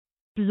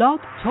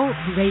Blog Talk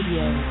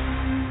Radio.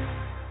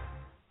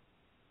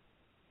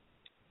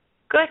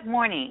 Good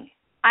morning.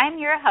 I'm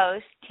your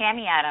host,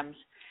 Tammy Adams.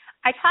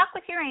 I talk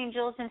with your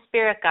angels and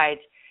spirit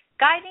guides,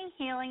 guiding,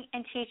 healing,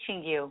 and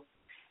teaching you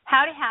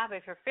how to have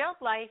a fulfilled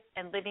life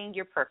and living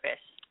your purpose.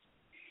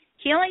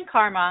 Healing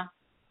karma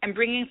and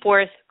bringing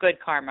forth good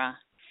karma.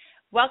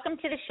 Welcome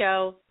to the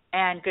show,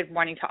 and good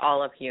morning to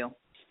all of you.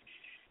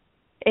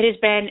 It has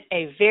been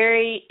a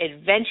very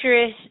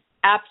adventurous,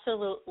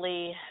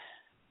 absolutely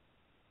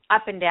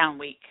up and down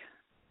week.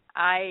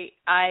 I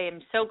am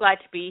so glad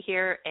to be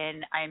here,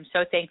 and I am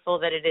so thankful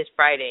that it is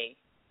Friday.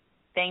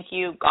 Thank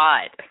you,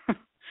 God.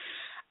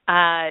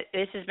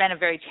 This has been a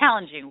very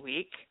challenging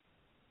week,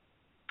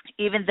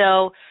 even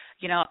though,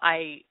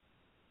 I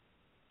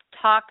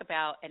talk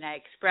about and I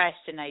express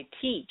and I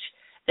teach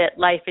that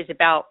life is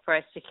about for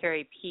us to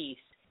carry peace.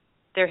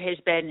 There has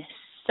been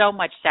so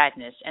much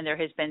sadness, and there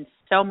has been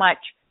so much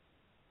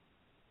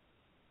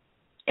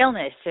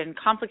illness and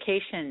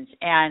complications,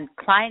 and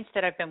clients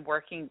that I've been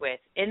working with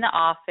in the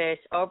office,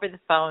 over the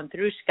phone,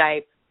 through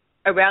Skype,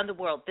 around the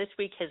world. This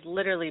week has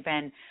literally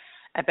been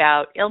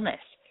about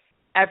illness.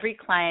 Every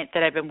client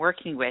that I've been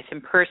working with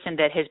in person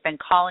that has been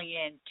calling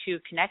in to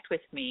connect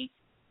with me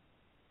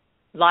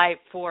live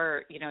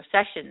for,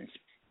 sessions,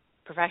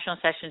 professional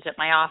sessions at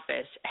my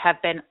office,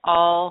 have been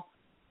all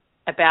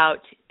about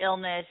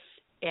illness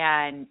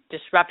and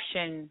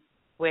disruption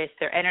with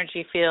their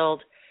energy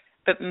field,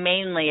 but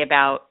mainly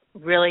about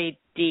really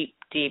deep,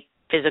 deep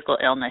physical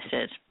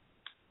illnesses.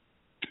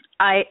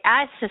 I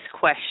asked this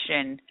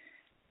question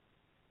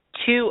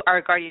to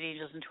our guardian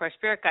angels and to our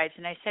spirit guides,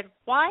 and I said,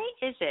 why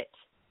is it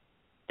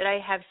that I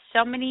have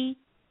so many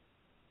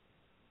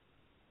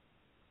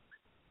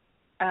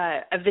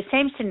of the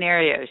same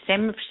scenarios,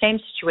 same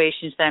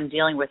situations that I'm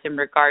dealing with in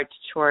regards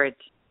towards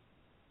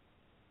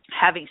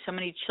having so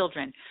many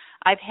children?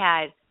 I've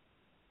had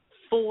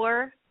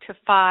 4 to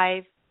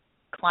 5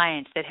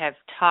 clients that have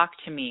talked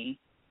to me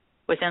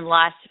within the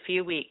last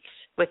few weeks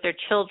with their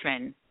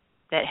children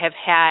that have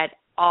had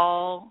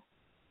all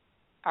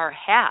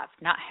have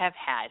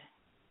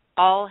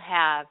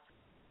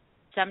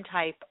some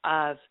type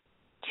of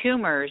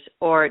tumors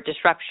or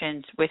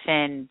disruptions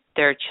within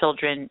their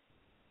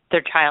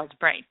child's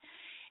brain.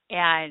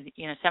 And,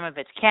 some of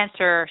it's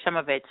cancer, some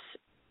of it's,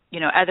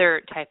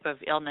 other type of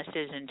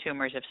illnesses and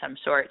tumors of some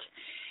sort.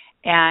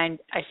 And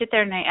I sit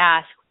there and I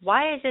ask,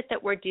 why is it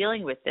that we're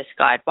dealing with this,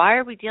 God? Why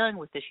are we dealing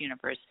with this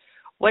universe?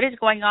 What is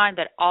going on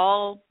that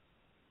all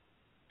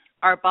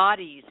our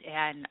bodies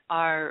and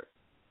our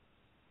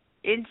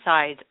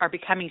insides are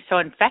becoming so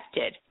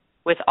infected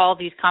with all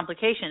these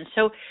complications?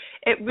 So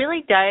it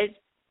really does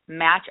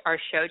match our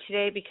show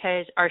today,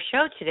 because our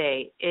show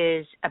today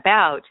is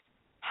about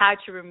how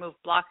to remove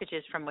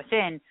blockages from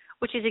within,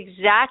 which is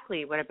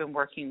exactly what I've been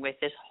working with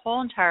this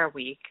whole entire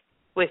week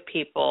with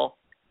people,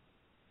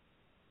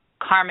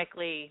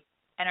 karmically,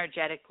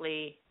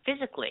 energetically,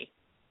 physically,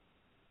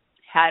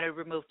 how to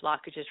remove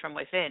blockages from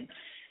within.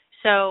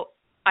 So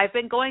I've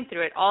been going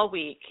through it all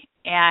week,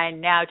 and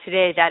now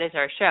today that is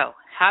our show,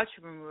 how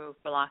to remove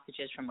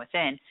blockages from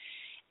within.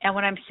 And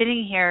when I'm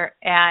sitting here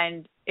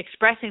and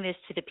expressing this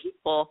to the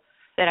people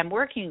that I'm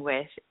working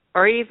with,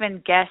 or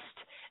even guests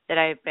that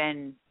I've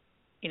been,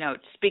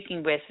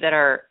 speaking with that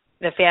are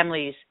the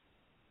family's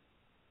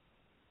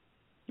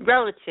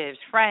relatives,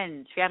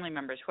 friends, family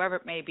members, whoever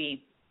it may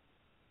be,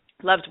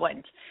 loved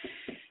ones,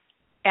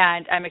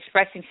 and I'm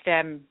expressing to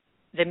them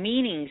the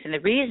meanings and the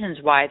reasons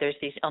why there's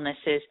these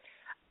illnesses,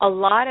 a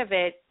lot of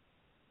it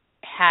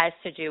has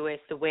to do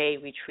with the way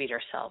we treat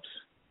ourselves.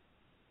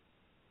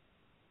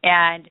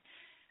 And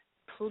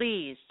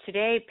please,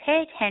 today,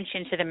 pay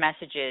attention to the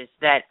messages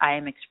that I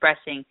am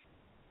expressing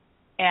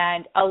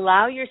and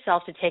allow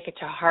yourself to take it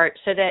to heart,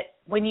 so that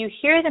when you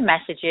hear the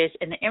messages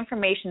and the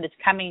information that's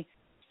coming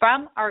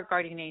from our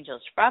guardian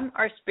angels, from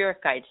our spirit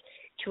guides,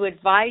 to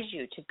advise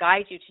you, to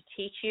guide you, to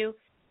teach you,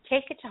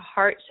 take it to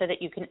heart so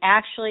that you can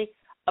actually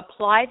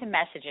apply the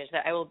messages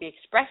that I will be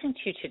expressing to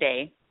you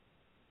today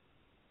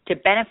to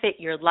benefit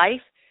your life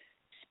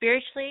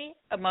spiritually,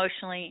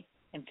 emotionally,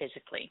 and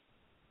physically.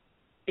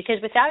 Because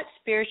without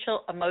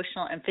spiritual,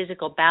 emotional, and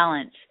physical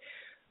balance,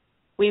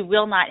 we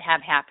will not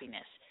have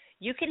happiness.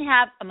 You can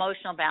have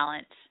emotional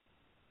balance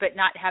but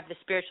not have the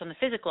spiritual and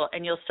the physical,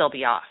 and you'll still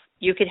be off.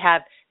 You could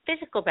have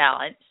physical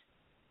balance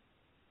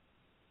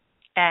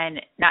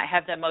and not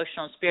have the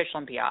emotional and spiritual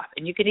and be off.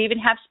 And you could even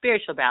have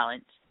spiritual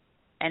balance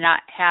and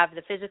not have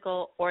the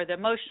physical or the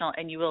emotional,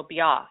 and you will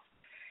be off.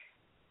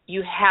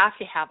 You have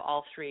to have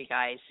all three,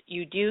 guys.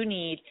 You do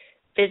need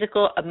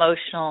physical,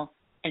 emotional,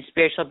 and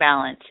spiritual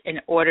balance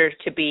in order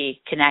to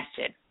be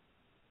connected.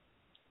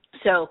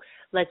 So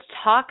let's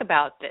talk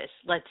about this.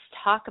 Let's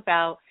talk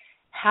about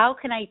how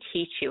can I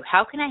teach you?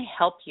 How can I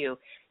help you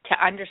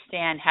to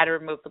understand how to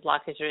remove the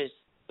blockages,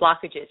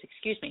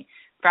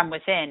 from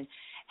within?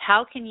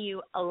 How can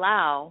you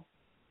allow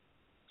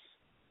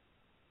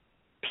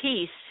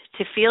peace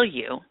to feel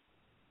you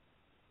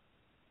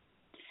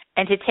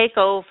and to take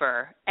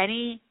over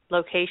any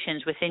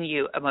locations within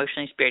you,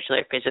 emotionally,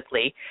 spiritually, or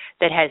physically,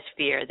 that has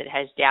fear, that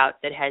has doubt,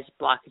 that has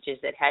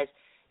blockages, that has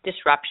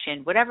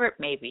disruption, whatever it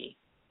may be.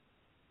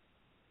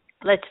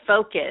 Let's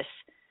focus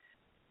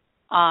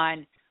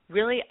on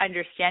really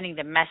understanding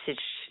the message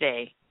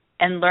today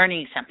and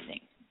learning something,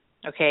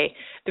 okay?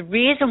 The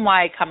reason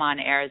why I come on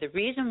air, the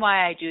reason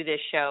why I do this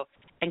show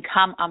and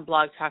come on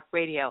Blog Talk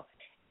Radio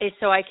is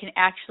so I can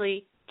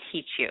actually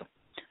teach you,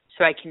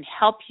 so I can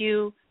help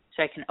you,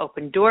 so I can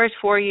open doors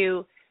for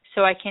you,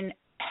 so I can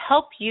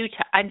help you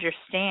to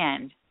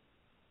understand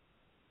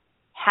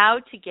how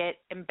to get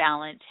in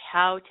balance,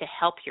 how to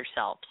help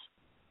yourselves.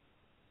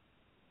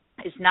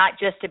 It's not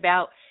just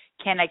about,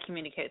 can I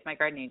communicate with my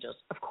guardian angels?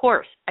 Of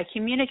course, I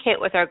communicate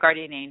with our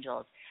guardian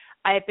angels.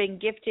 I have been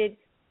gifted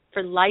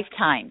for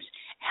lifetimes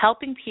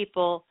helping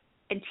people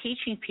and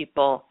teaching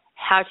people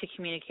how to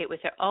communicate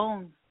with their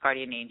own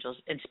guardian angels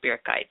and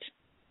spirit guides.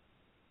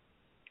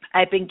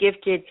 I've been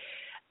gifted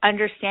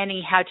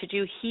understanding how to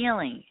do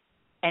healing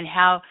and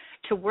how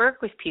to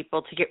work with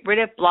people to get rid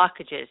of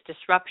blockages,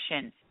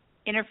 disruption,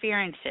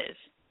 interferences,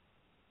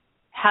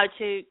 how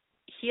to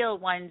heal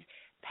one's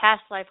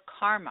past life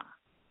karma.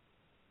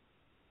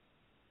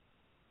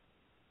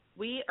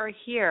 We are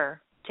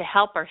here to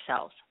help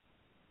ourselves.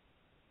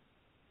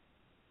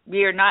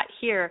 We are not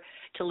here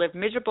to live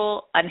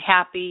miserable,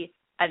 unhappy,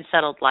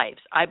 unsettled lives.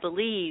 I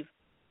believe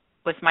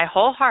with my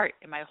whole heart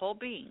and my whole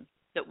being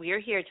that we are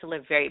here to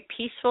live very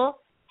peaceful,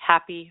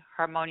 happy,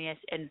 harmonious,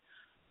 and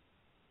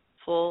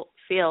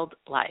fulfilled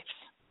lives.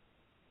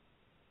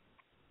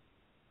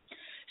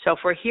 So if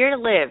we're here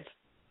to live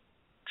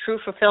true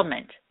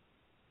fulfillment,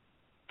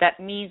 that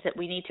means that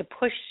we need to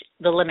push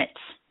the limits.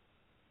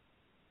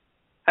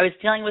 I was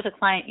dealing with a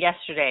client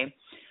yesterday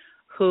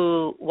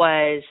who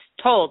was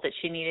told that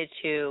she needed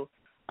to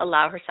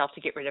allow herself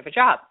to get rid of a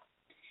job.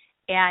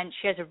 And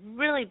she has a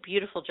really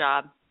beautiful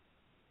job.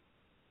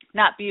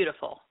 Not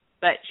beautiful,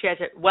 but she has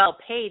a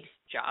well-paid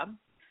job.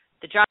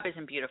 The job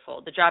isn't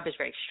beautiful. The job is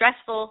very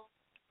stressful,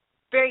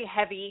 very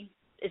heavy,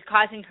 is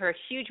causing her a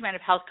huge amount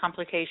of health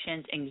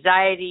complications,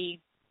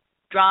 anxiety,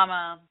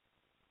 drama.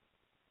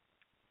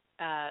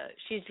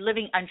 She's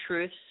living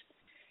untruths.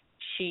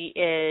 She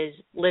is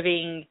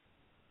living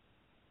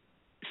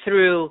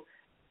through,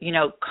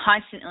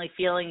 constantly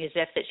feeling as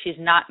if that she's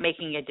not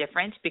making a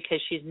difference because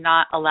she's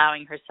not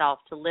allowing herself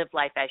to live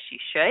life as she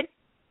should.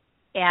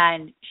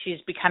 And she's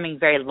becoming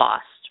very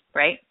lost,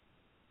 right?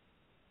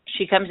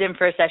 She comes in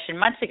for a session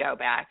months ago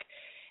back,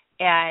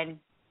 and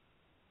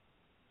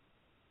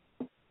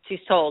she's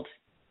told,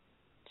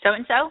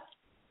 so-and-so,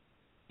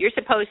 you're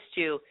supposed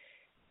to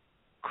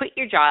quit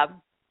your job,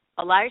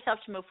 allow yourself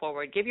to move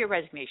forward, give your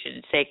resignation,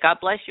 and say, God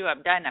bless you,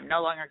 I'm done, I'm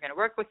no longer going to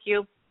work with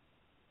you.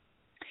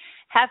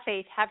 Have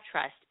faith, have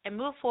trust, and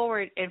move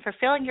forward in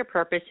fulfilling your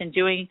purpose and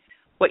doing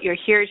what you're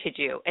here to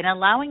do, and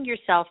allowing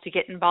yourself to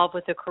get involved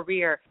with a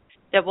career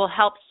that will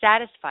help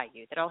satisfy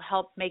you, that will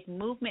help make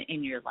movement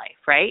in your life,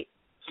 right?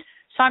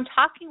 So I'm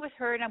talking with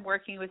her, and I'm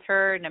working with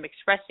her, and I'm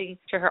expressing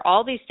to her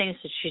all these things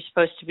that she's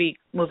supposed to be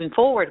moving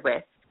forward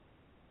with.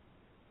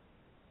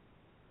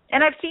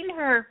 And I've seen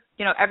her,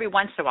 every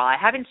once in a while. I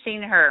haven't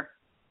seen her,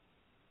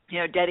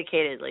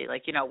 dedicatedly,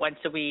 once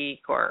a week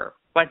or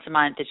once a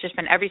month. It's just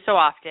been every so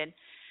often.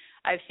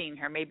 I've seen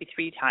her maybe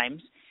 3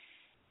 times.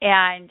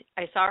 And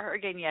I saw her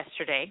again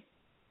yesterday,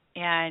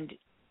 and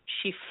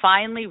she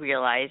finally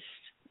realized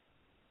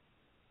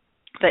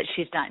that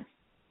she's done.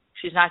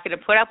 She's not going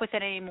to put up with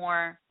it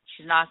anymore.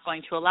 She's not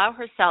going to allow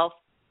herself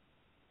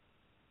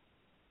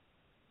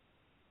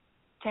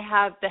to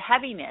have the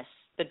heaviness,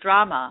 the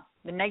drama,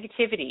 the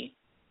negativity,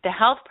 the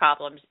health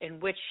problems in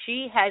which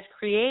she has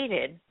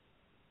created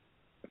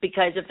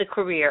because of the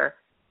career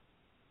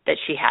that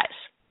she has,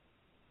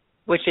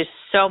 which is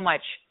so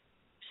much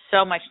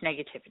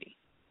negativity.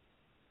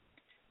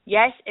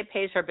 Yes, it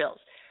pays her bills,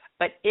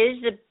 but is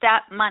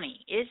that money,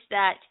 is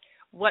that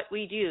what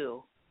we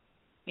do?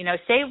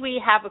 Say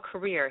we have a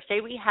career, say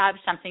we have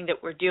something that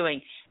we're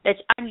doing that's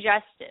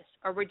injustice,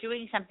 or we're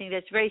doing something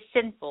that's very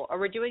sinful, or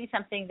we're doing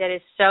something that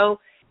is so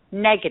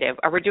negative,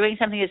 or we're doing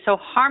something that's so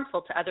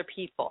harmful to other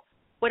people,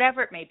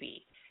 whatever it may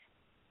be.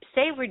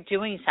 Say we're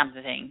doing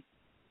something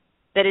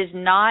that is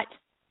not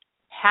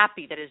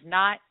happy, that is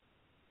not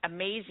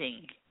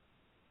amazing,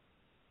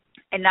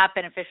 and not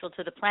beneficial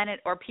to the planet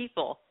or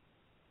people.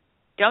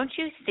 Don't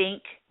you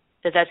think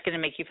that that's going to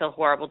make you feel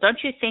horrible? Don't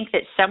you think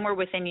that somewhere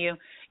within you,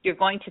 you're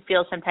going to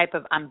feel some type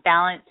of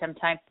imbalance, some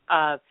type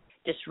of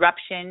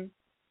disruption?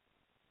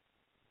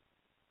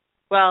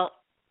 Well,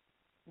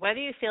 whether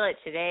you feel it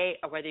today,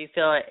 or whether you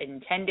feel it in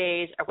 10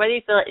 days, or whether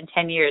you feel it in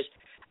 10 years,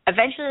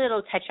 eventually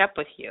it'll catch up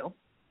with you.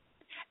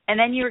 And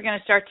then you're going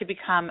to start to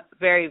become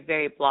very,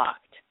 very blocked.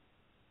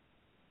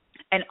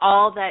 And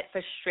all that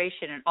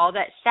frustration and all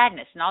that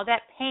sadness and all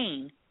that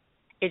pain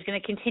is going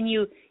to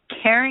continue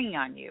carrying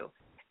on you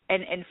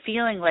and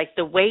feeling like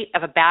the weight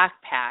of a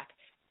backpack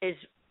is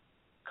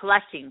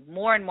collecting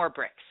more and more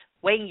bricks,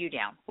 weighing you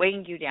down,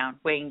 weighing you down,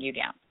 weighing you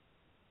down.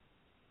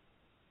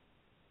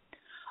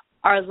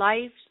 Our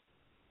lives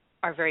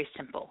are very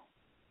simple.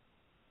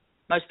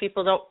 Most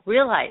people don't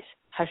realize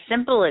how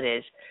simple it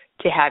is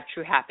to have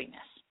true happiness.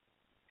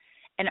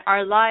 And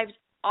our lives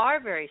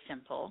are very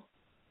simple.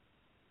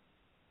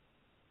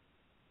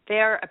 They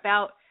are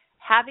about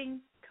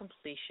having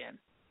completion.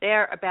 They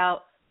are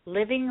about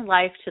living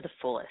life to the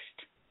fullest.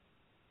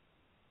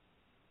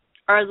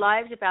 Our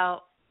lives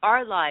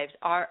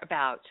are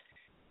about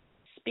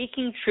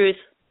speaking truth,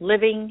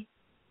 living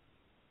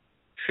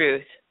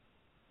truth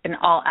in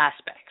all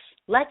aspects.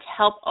 Let's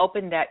help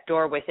open that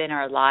door within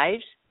our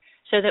lives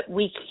so that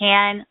we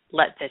can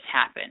let this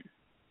happen.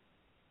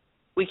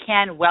 We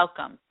can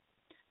welcome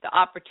the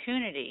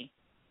opportunity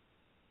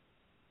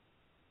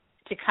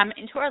to come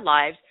into our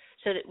lives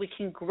so that we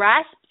can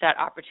grasp that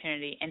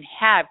opportunity and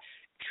have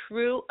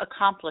true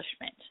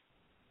accomplishment.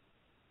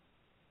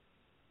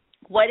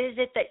 What is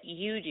it that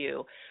you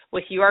do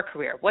with your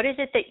career? What is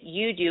it that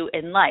you do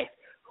in life?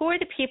 Who are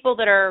the people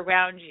that are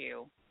around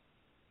you?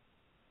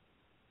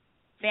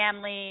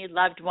 Family,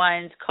 loved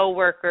ones,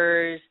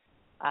 coworkers,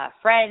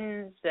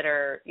 friends that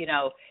are,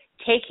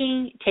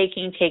 taking.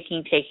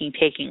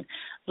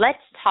 Let's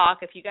talk.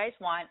 If you guys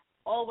want,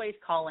 always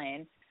call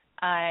in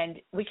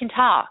and we can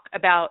talk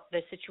about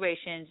the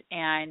situations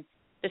and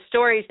the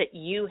stories that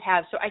you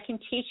have so I can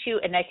teach you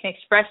and I can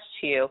express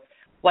to you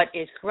what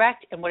is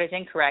correct and what is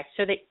incorrect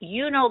so that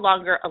you no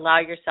longer allow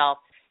yourself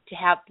to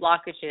have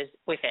blockages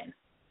within,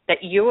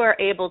 that you are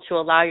able to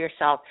allow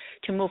yourself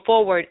to move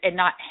forward and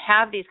not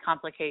have these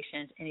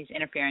complications and these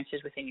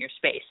interferences within your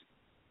space.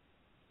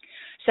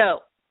 So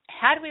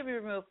how do we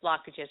remove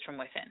blockages from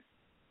within?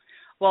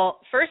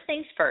 Well, first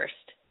things first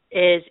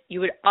is you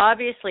would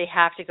obviously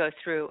have to go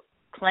through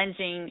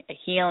cleansing, a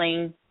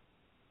healing,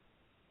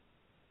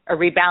 a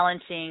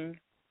rebalancing.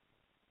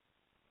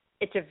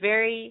 It's a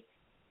very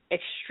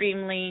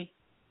extremely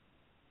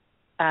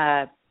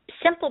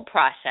simple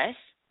process,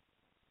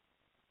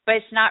 but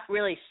it's not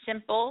really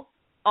simple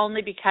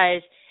only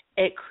because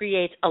it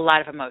creates a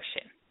lot of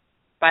emotion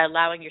by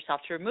allowing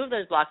yourself to remove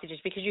those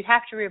blockages, because you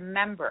have to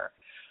remember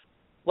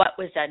what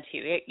was done to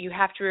you. You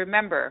have to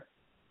remember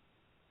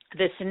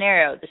the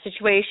scenario, the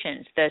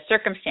situations, the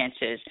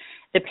circumstances,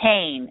 the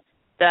pain,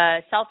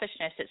 the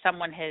selfishness that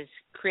someone has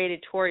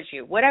created towards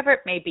you, whatever it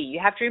may be. You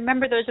have to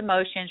remember those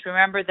emotions,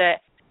 remember the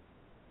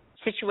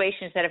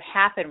situations that have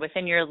happened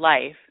within your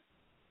life,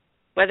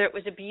 whether it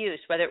was abuse,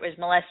 whether it was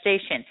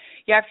molestation.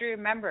 You have to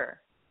remember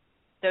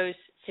those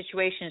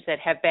situations that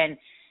have been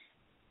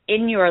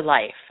in your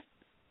life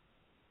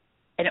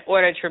in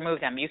order to remove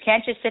them. You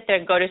can't just sit there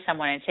and go to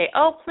someone and say,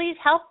 oh, please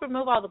help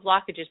remove all the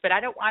blockages, but I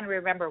don't want to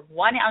remember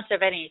 1 ounce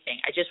of anything.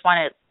 I just want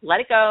to let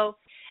it go,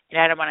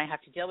 and I don't want to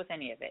have to deal with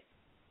any of it.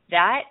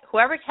 That,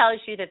 whoever tells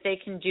you that they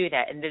can do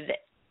that and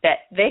that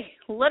they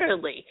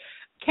literally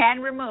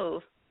can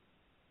remove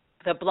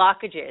the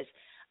blockages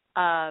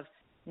of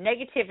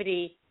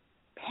negativity,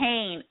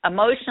 pain,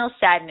 emotional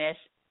sadness,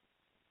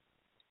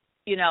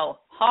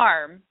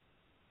 harm,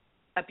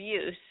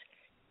 abuse,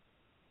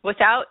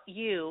 without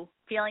you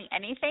feeling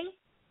anything,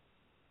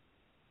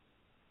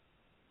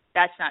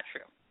 that's not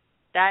true.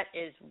 That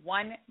is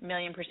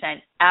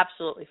 1,000,000%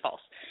 absolutely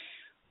false.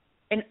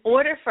 In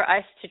order for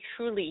us to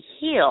truly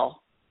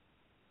heal,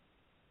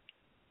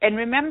 and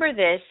remember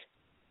this,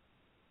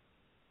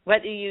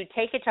 whether you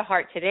take it to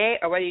heart today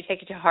or whether you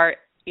take it to heart,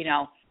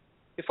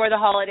 before the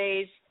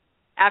holidays,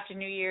 after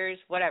New Year's,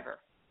 whatever,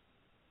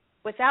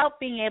 without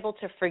being able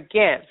to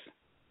forgive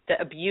the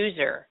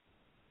abuser,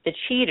 the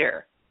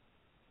cheater,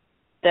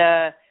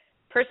 the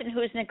person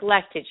who has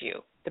neglected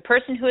you, the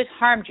person who has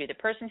harmed you, the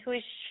person who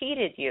has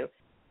cheated you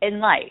in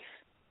life,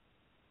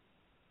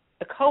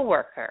 a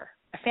coworker,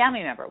 a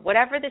family member,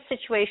 whatever the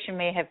situation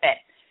may have been,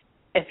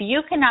 if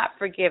you cannot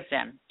forgive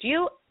them, do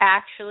you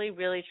actually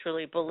really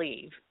truly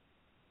believe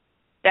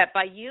that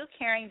by you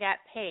carrying that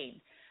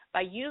pain,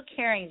 by you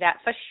carrying that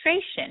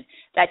frustration,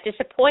 that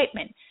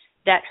disappointment,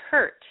 that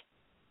hurt,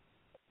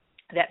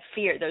 that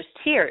fear, those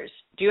tears,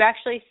 do you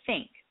actually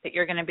think that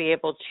you're going to be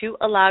able to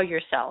allow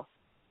yourself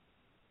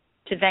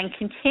to then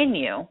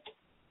continue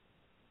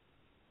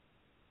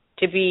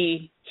to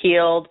be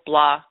healed,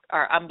 blocked,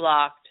 or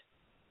unblocked,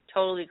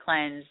 totally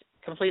cleansed,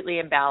 completely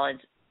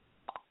imbalanced,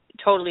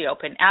 totally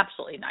open?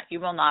 Absolutely not.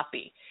 You will not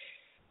be.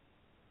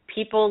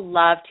 People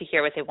love to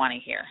hear what they want to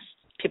hear.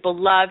 People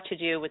love to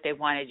do what they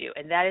want to do,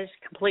 and that is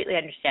completely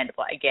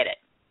understandable. I get it.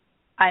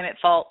 I'm at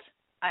fault.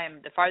 I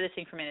am the farthest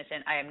thing from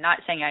innocent. I am not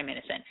saying I'm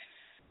innocent.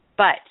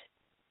 But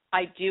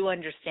I do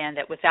understand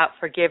that without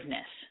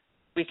forgiveness,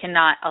 we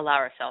cannot allow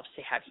ourselves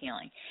to have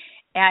healing.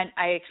 And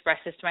I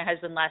expressed this to my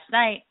husband last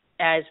night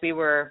as we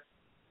were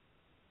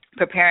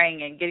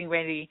preparing and getting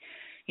ready,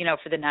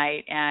 for the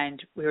night.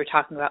 And we were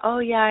talking about, oh,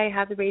 yeah, I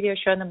have the radio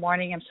show in the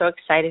morning. I'm so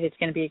excited. It's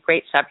going to be a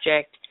great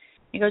subject.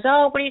 He goes,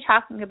 oh, what are you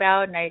talking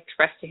about? And I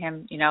expressed to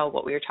him,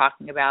 what we were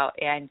talking about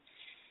and,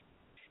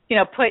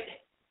 put,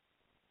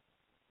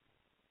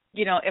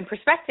 in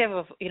perspective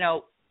of,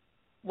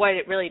 what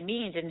it really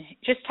means and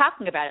just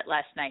talking about it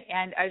last night.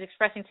 And I was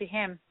expressing to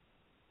him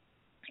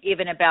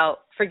even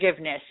about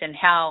forgiveness and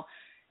how,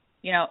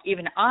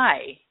 even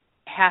I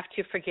have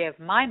to forgive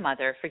my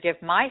mother, forgive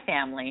my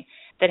family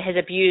that has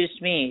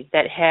abused me,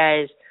 that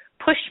has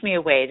pushed me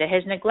away, that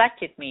has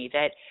neglected me,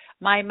 that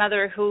my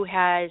mother who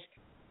has,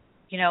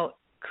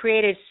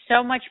 created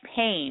so much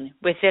pain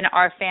within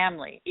our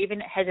family, even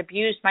has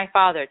abused my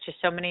father to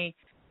so many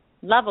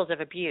levels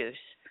of abuse,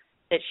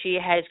 that she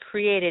has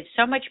created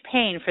so much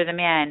pain for the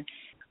man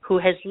who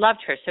has loved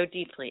her so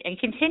deeply and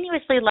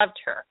continuously loved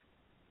her.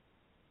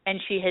 And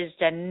she has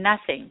done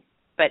nothing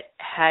but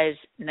has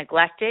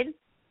neglected,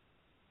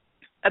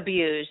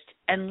 abused,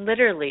 and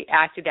literally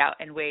acted out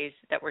in ways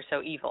that were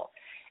so evil.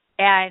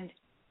 And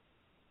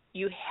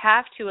you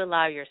have to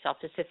allow yourself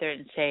to sit there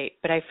and say,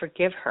 but I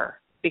forgive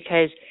her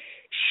because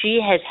she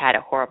has had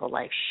a horrible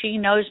life. She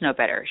knows no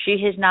better.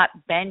 She has not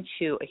been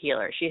to a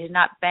healer. She has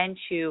not been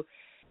to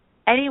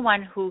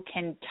anyone who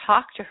can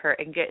talk to her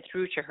and get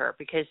through to her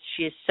because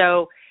she is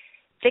so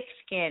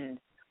thick-skinned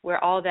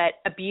where all that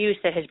abuse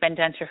that has been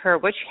done to her,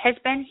 which has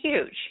been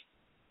huge,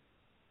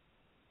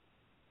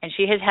 and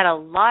she has had a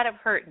lot of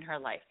hurt in her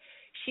life.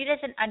 She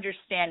doesn't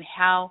understand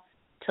how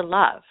to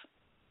love.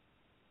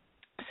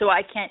 So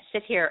I can't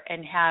sit here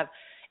and have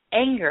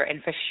anger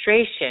and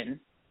frustration.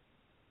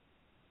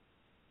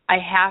 I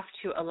have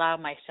to allow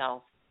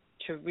myself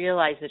to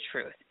realize the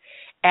truth.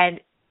 And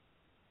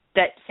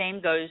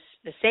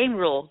the same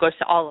rule goes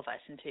to all of us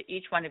and to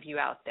each one of you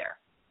out there.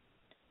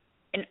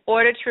 In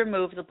order to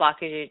remove the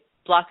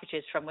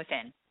blockages from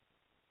within,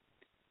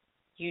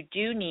 you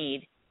do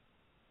need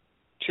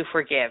to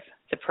forgive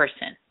the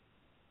person.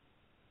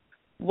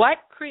 What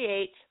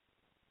creates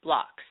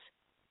blocks?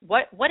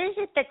 What is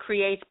it that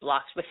creates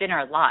blocks within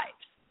our lives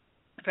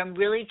from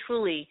really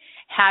truly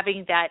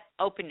having that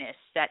openness,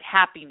 that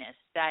happiness,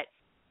 that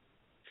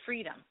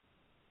freedom?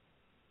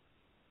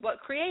 What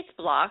creates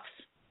blocks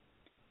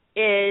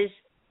is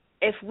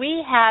if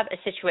we have a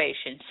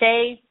situation,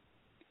 say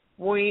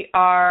we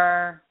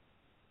are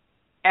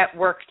at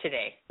work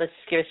today. Let's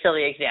give a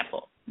silly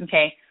example,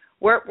 okay?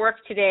 We're at work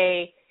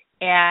today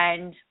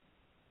and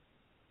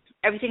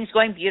everything's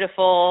going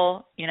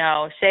beautiful.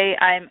 Say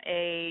I'm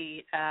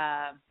a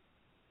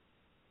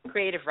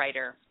creative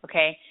writer,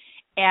 okay?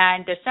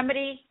 And there's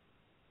somebody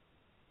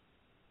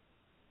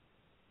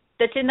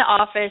that's in the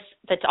office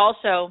that's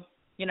also,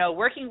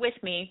 working with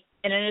me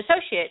and an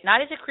associate,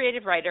 not as a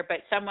creative writer, but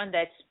someone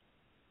that's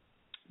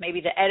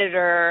maybe the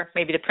editor,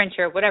 maybe the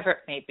printer, whatever it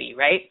may be,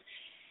 right?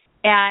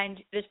 And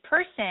this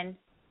person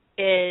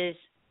is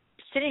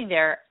sitting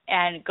there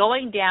and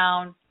going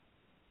down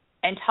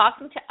and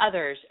talking to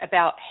others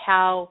about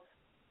how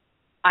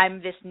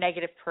I'm this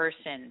negative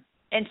person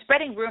and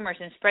spreading rumors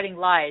and spreading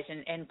lies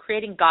and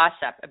creating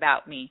gossip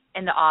about me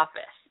in the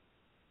office,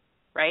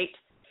 right?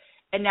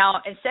 And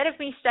now instead of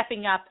me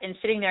stepping up and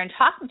sitting there and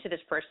talking to this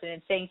person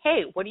and saying,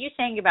 hey, what are you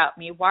saying about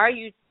me? Why are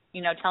you,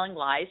 telling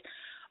lies?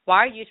 Why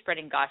are you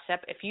spreading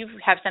gossip? If you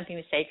have something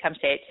to say, come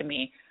say it to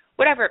me,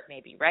 whatever it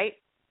may be, right?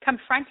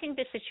 Confronting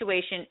the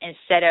situation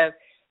instead of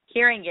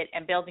hearing it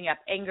and building up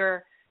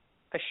anger,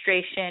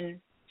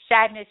 frustration,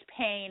 sadness,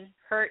 pain,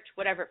 hurt,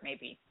 whatever it may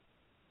be.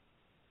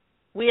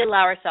 We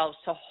allow ourselves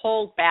to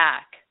hold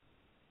back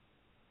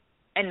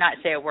and not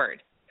say a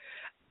word.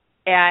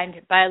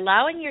 And by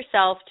allowing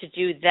yourself to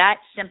do that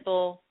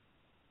simple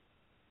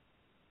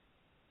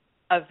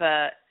of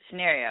a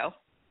scenario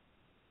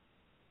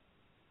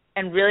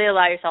and really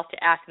allow yourself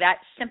to act that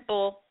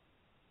simple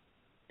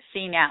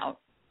scene out,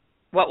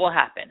 what will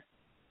happen?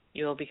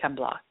 You will become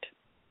blocked.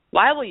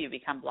 Why will you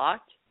become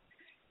blocked?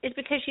 It's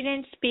because you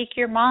didn't speak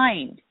your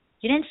mind.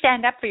 You didn't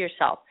stand up for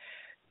yourself.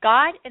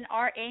 God and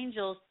our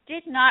angels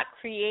did not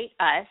create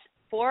us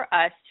for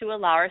us to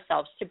allow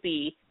ourselves to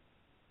be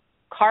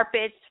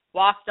carpets,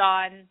 walked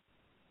on,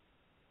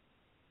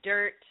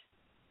 dirt,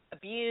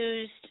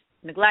 abused,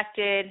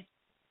 neglected,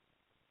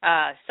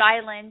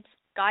 silent.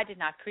 God did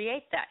not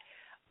create that.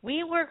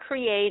 We were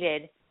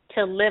created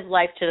to live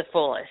life to the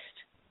fullest.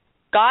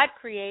 God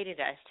created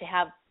us to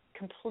have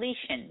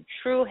completion,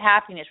 true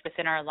happiness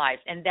within our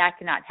lives, and that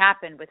cannot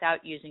happen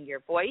without using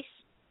your voice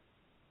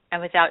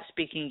and without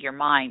speaking your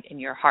mind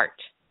and your heart.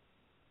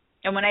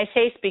 And when I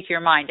say speak your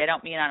mind, I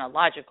don't mean on a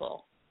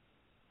logical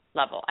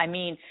level. I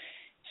mean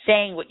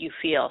saying what you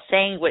feel,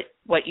 saying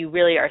what you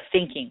really are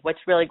thinking, what's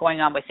really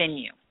going on within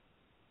you.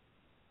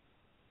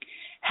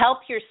 Help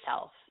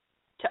yourself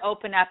to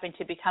open up and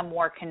to become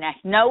more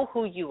connected. Know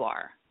who you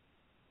are.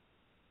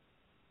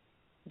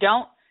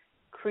 Don't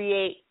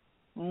create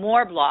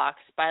more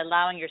blocks by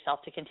allowing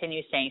yourself to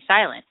continue staying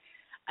silent.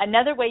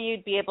 Another way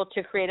you'd be able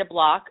to create a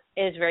block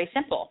is very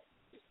simple,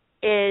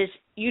 is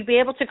you'd be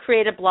able to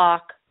create a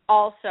block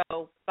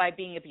also by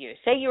being abused.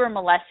 Say you were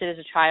molested as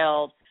a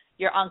child,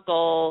 your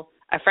uncle,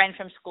 a friend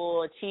from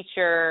school, a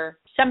teacher,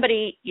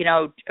 somebody,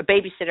 a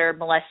babysitter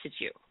molested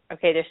you.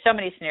 Okay, there's so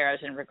many scenarios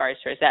in regards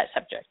to that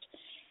subject.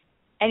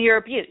 And you're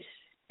abused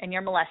and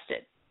you're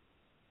molested.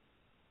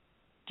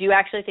 Do you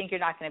actually think you're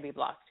not going to be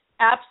blocked?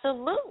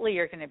 Absolutely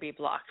you're going to be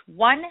blocked.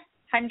 100%,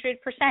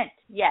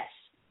 yes.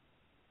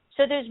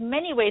 So there's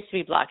many ways to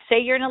be blocked.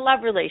 Say you're in a love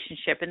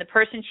relationship and the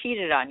person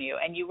cheated on you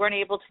and you weren't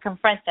able to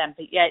confront them,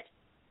 but yet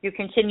You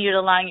continued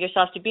allowing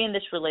yourself to be in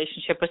this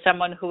relationship with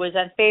someone who was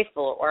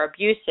unfaithful or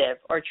abusive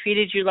or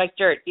treated you like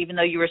dirt, even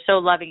though you were so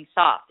loving,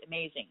 soft,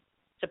 amazing,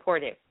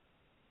 supportive.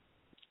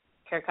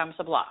 Here comes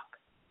the block.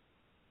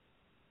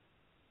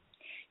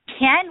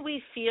 Can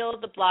we feel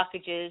the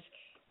blockages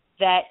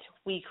that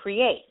we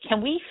create?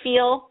 Can we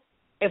feel,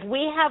 if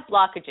we have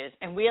blockages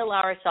and we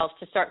allow ourselves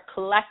to start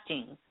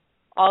collecting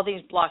all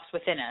these blocks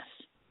within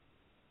us,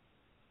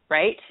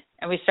 right?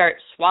 And we start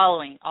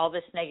swallowing all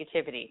this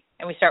negativity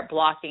and we start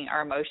blocking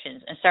our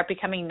emotions and start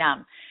becoming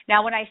numb.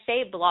 Now, when I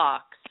say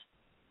blocks,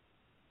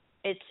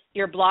 it's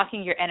you're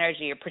blocking your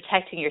energy, you're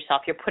protecting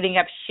yourself, you're putting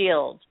up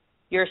shields,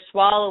 you're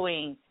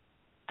swallowing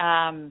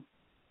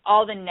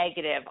all the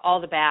negative,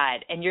 all the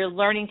bad, and you're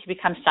learning to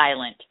become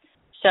silent.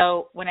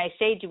 So when I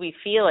say do we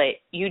feel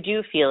it, you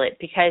do feel it,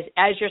 because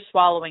as you're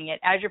swallowing it,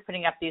 as you're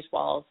putting up these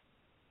walls,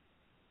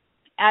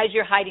 as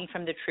you're hiding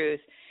from the truth,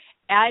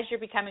 as you're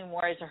becoming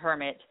more as a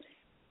hermit,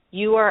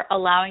 you are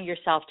allowing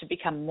yourself to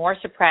become more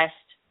suppressed,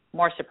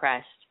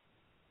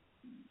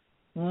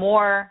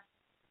 more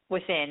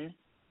within,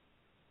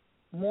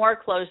 more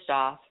closed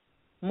off,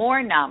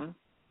 more numb,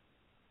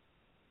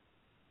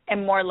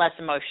 and more less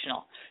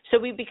emotional. So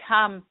we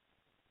become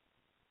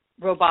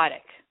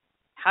robotic.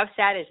 How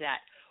sad is that?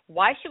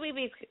 Why should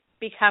we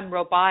become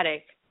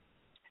robotic,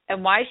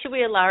 and why should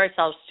we allow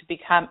ourselves to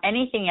become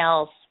anything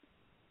else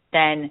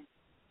than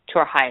to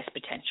our highest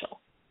potential?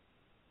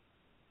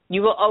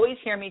 You will always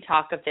hear me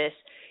talk of this.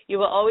 You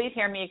will always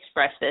hear me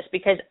express this,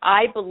 because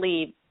I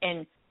believe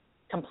in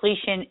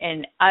completion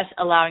and us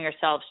allowing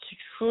ourselves to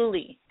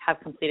truly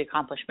have complete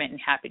accomplishment and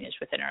happiness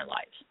within our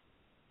lives.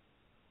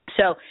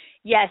 So,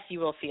 yes, you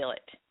will feel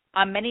it.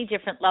 On many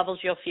different levels,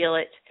 you'll feel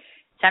it.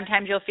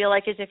 Sometimes you'll feel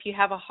like as if you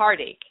have a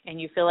heartache and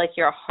you feel like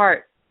your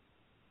heart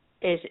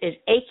is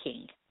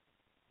aching.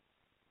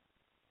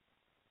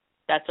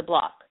 That's a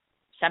block.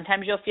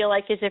 Sometimes you'll feel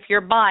like as if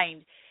your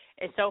mind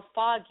is so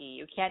foggy,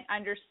 you can't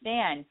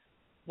understand.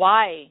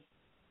 Why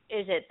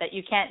is it that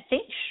you can't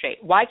think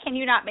straight? Why can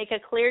you not make a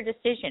clear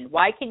decision?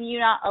 Why can you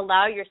not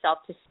allow yourself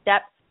to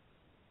step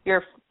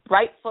your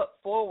right foot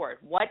forward?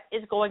 What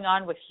is going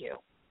on with you?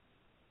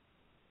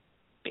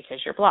 Because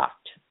you're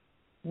blocked.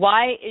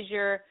 Why is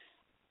your,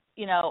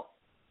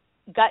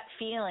 gut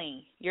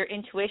feeling, your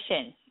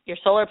intuition, your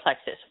solar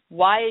plexus,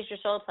 why is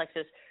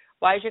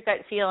your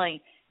gut feeling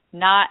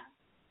not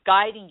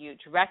guiding you,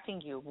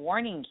 directing you,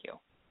 warning you?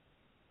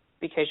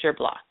 Because you're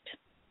blocked.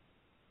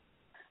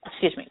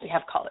 Excuse me, we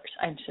have callers.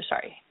 I'm so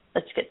sorry.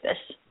 Let's get this.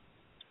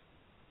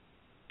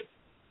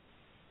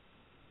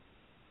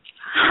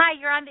 Hi,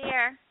 you're on the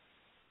air.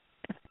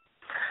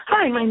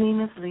 Hi, my name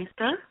is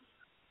Lisa.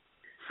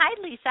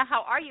 Hi, Lisa.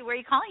 How are you? Where are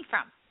you calling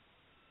from?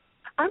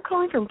 I'm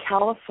calling from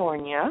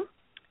California,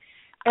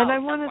 and I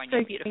want to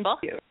say beautiful.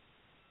 thank you.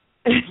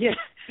 Yeah,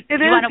 it is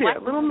here.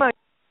 A little much.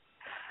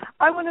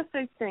 I want to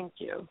say thank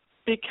you,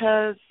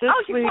 because this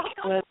week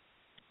was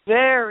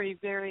very,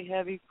 very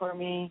heavy for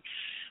me.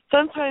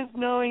 Sometimes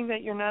knowing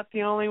that you're not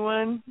the only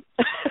one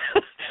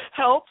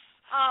helps.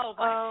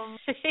 Oh,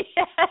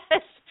 yes.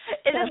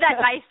 Isn't that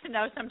nice to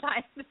know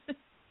sometimes?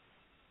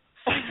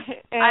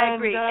 I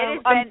agree. It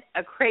has been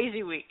a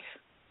crazy week.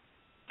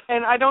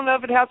 And I don't know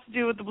if it has to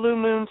do with the blue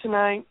moon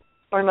tonight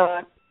or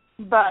not,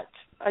 but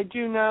I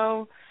do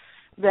know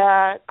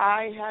that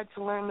I had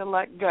to learn to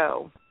let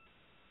go.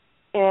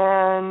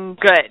 And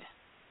good.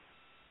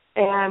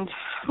 And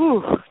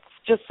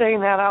just saying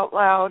that out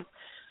loud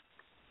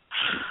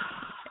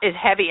is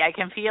heavy. I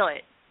can feel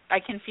it. I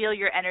can feel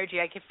your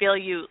energy. I can feel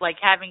you like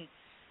having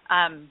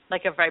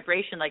like a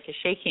vibration, like a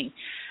shaking.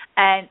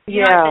 And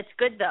you know, that's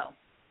good though.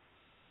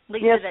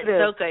 Lisa, yes, that's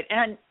so good.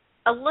 And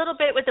a little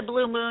bit with the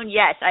blue moon,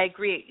 yes, I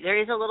agree.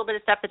 There is a little bit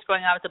of stuff that's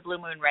going on with the blue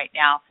moon right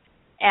now.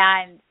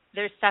 And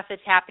there's stuff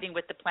that's happening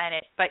with the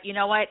planet. But you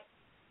know what?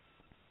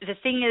 The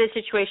thing of the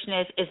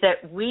situation is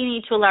that we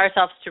need to allow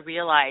ourselves to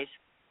realize,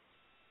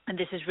 and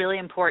this is really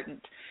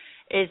important,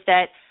 is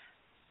that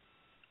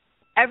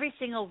every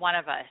single one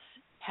of us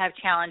have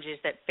challenges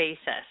that face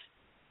us,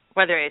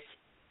 whether it's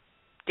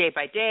day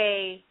by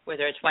day,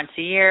 whether it's once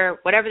a year,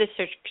 whatever the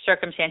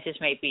circumstances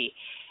may be.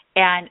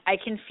 And I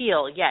can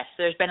feel, yes,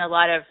 there's been a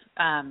lot of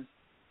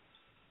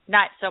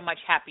not so much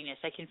happiness.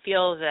 I can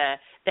feel the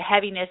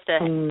heaviness,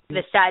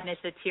 the sadness,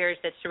 the tears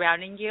that's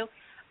surrounding you.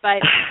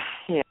 But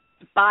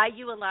by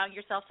you allowing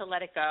yourself to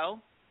let it go,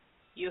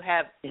 you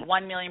have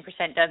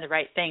 1,000,000% done the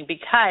right thing,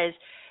 because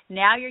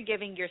now you're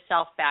giving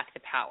yourself back the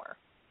power.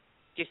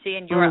 You see,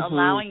 and you're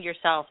allowing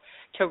yourself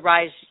to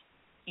rise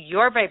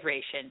your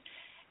vibration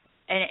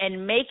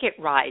and make it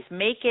rise,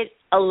 make it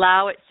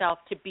allow itself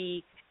to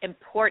be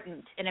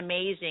important and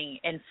amazing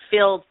and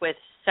filled with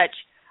such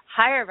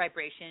higher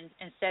vibrations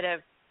instead of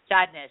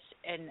sadness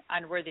and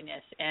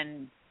unworthiness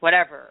and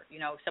whatever,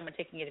 someone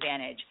taking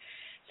advantage.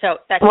 So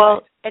that's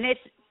good. And it's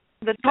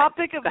the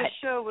topic of the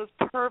show was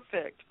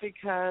perfect,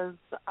 because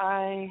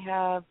I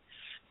have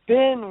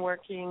been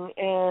working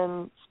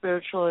in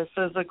spiritual or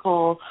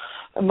physical,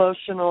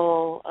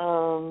 emotional,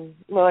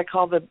 what I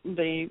call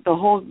the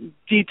whole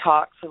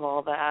detox of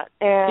all that.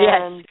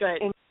 And yes,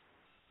 good.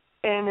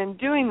 And in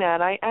doing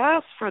that, I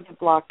asked for the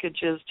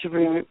blockages to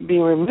be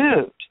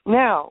removed.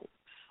 Now,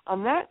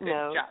 on that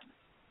note,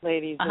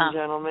 ladies and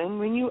gentlemen,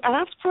 when you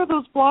ask for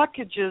those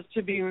blockages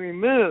to be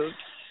removed,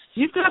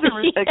 you've got to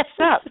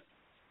accept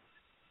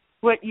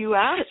what you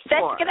asked for.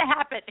 That's going to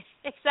happen.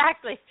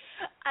 Exactly.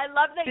 I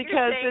love that you're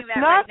saying that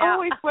right now. Because it's not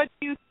always what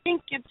you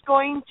think it's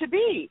going to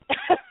be.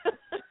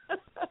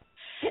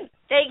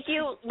 Thank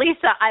you,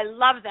 Lisa. I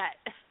love that.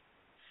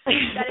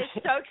 That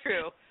is so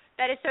true.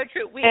 That is so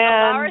true. We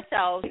allow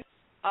ourselves,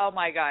 oh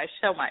my gosh,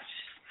 so much.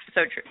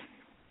 So true.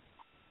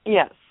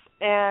 Yes.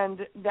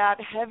 And that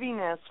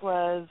heaviness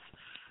was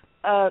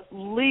at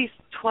least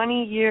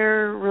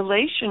 20-year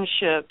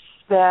relationships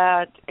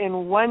that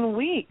in 1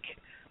 week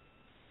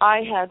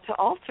I had to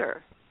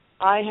alter.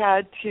 I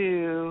had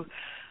to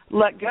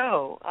let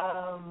go.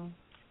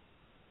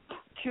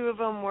 2 of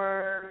them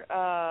were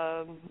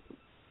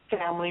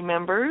family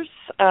members.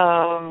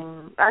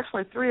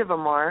 Actually, 3 of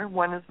them are.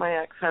 1 is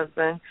my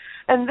ex-husband.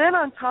 And then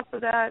on top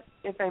of that,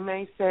 if I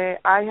may say,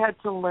 I had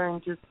to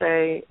learn to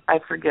say, I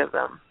forgive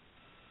them.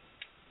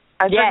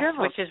 I forgive them.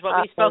 Which is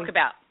what we spoke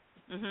about.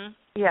 Mm-hmm.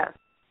 Yes.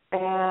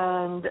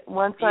 And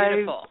once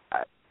Beautiful.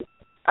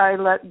 I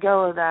let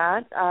go of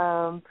that,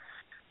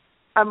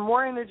 I'm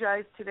more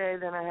energized today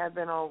than I have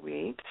been all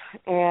week,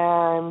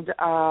 and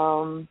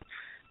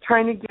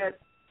trying to get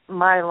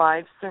my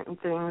life certain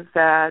things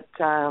that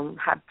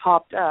had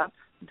popped up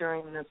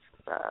during this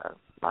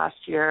last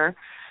year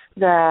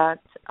that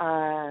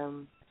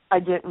I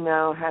didn't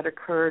know had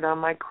occurred on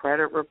my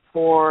credit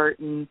report,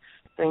 and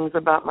things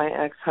about my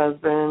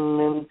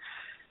ex-husband, and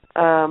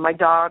my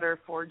daughter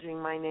forging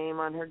my name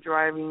on her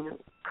driving.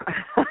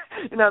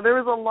 There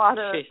was a lot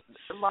of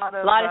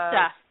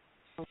stuff.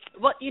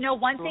 Well,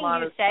 one thing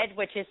you said,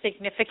 which is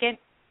significant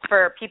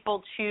for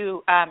people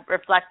to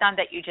reflect on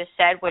that you just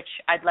said, which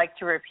I'd like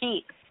to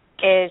repeat,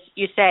 is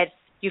you said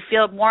you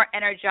feel more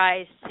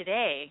energized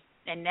today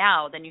and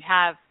now than you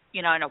have,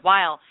 in a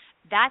while.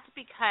 That's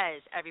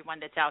because, everyone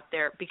that's out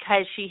there,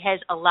 because she has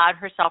allowed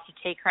herself to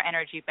take her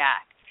energy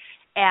back.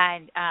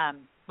 And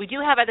we do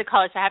have other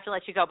callers, so I have to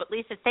let you go. But,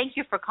 Lisa, thank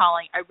you for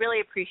calling. I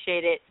really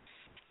appreciate it.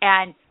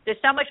 And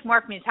there's so much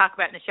more for me to talk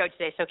about in the show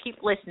today, so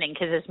keep listening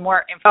because there's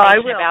more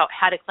information about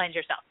how to cleanse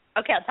yourself.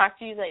 Okay, I'll talk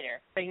to you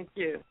later. Thank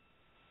you.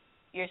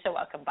 You're so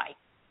welcome. Bye.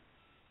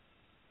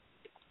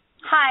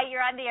 Hi, you're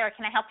on the air.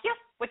 Can I help you?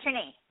 What's your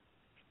name?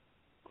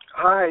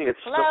 Hi, it's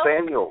Hello?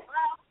 Nathaniel.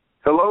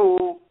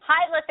 Hello.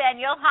 Hi,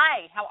 Nathaniel.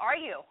 Hi. How are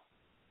you?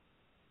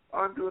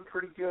 I'm doing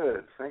pretty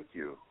good. Thank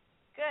you.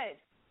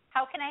 Good.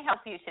 How can I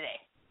help you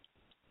today?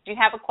 Do you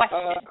have a question?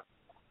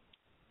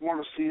 I want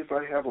to see if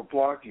I have a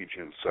blockage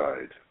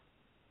inside.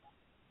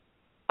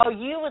 Oh,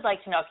 you would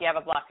like to know if you have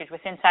a blockage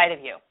within inside of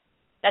you.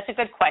 That's a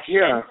good question.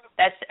 Yeah.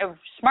 That's a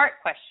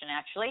smart question,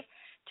 actually,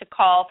 to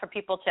call for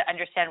people to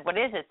understand what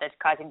is it that's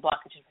causing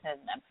blockages within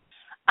them.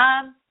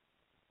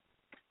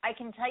 I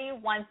can tell you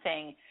one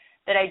thing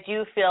that I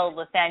do feel,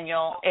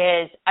 Nathaniel,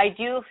 is I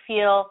do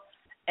feel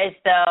as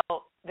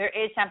though there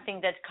is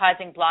something that's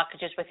causing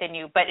blockages within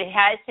you, but it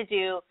has to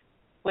do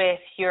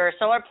with your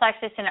solar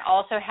plexus, and it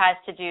also has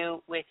to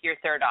do with your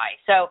third eye.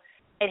 So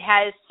it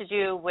has to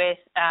do with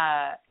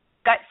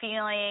gut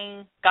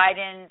feeling,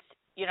 guidance,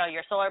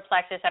 your solar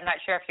plexus. I'm not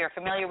sure if you're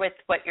familiar with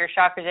what your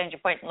chakras and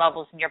your point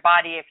levels in your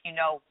body, if you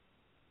know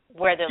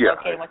where they're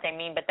located and what they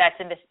mean, but that's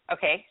in this,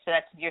 okay, so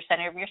that's your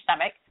center of your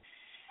stomach.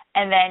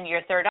 And then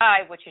your third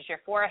eye, which is your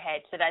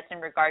forehead, so that's in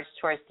regards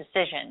towards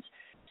decisions.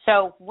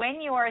 So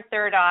when your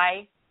third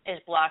eye is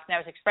blocked, and I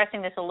was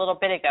expressing this a little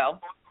bit ago,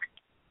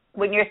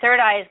 when your third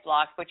eye is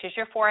blocked, which is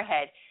your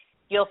forehead,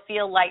 you'll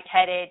feel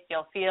lightheaded,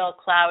 you'll feel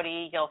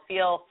cloudy, you'll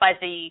feel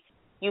fuzzy.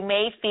 You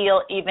may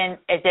feel even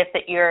as if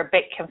that you're a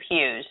bit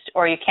confused,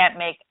 or you can't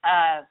make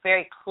a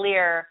very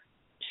clear,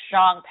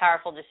 strong,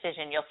 powerful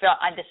decision. You'll feel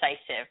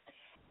undecisive.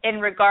 In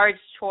regards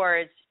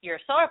towards your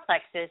solar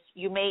plexus,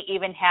 you may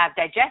even have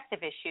digestive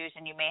issues,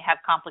 and you may have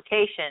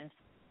complications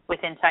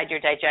with inside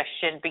your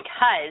digestion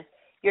because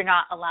you're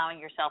not allowing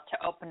yourself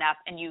to open up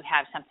and you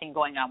have something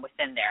going on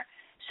within there.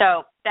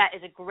 So that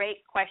is a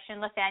great question,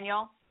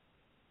 Nathaniel.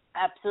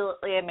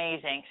 Absolutely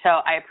amazing.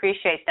 So I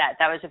appreciate that.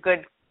 That was a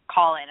good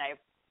call in. I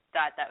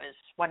thought that was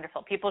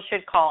wonderful. People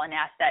should call and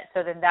ask that,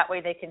 so then that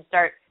way they can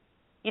start,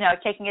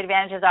 taking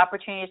advantage of the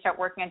opportunity to start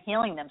working on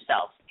healing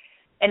themselves.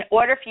 In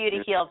order for you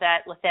to heal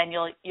that,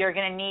 Nathaniel, you're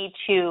going to need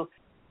to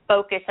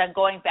focus on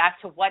going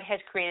back to what has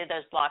created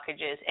those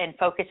blockages and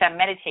focus on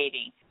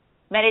meditating.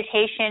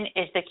 Meditation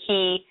is the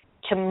key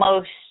to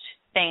most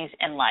things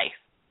in life.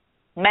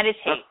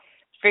 Meditate.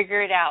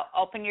 Figure it out.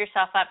 Open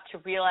yourself up to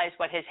realize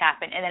what has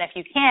happened. And then if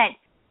you can't,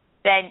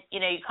 then,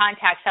 you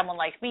contact someone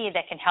like me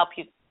that can help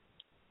you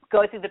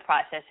go through the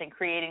process in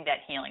creating that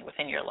healing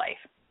within your life.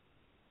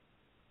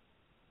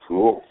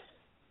 Cool.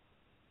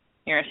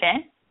 You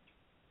understand?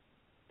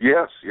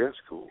 Yes,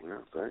 cool. Yeah,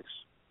 thanks.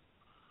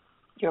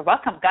 You're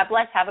welcome. God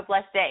bless. Have a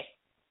blessed day.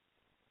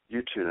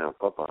 You too now.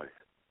 Bye-bye.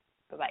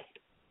 Bye-bye.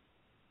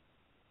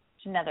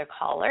 There's another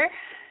caller.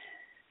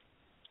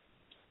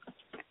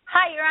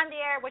 Hi, you're on the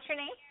air. What's your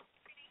name?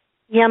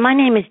 Yeah, my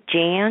name is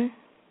Jan.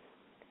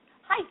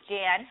 Hi,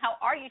 Jan. How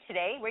are you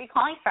today? Where are you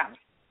calling from?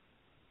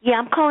 Yeah,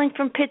 I'm calling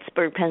from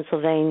Pittsburgh,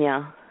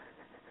 Pennsylvania.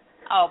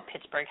 Oh,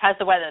 Pittsburgh. How's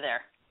the weather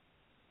there?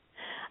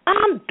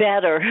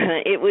 Better.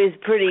 It was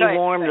pretty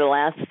warm the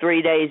last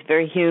 3 days,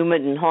 very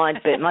humid and hot,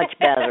 but much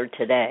better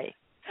today.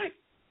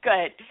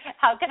 Good.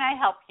 How can I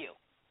help you?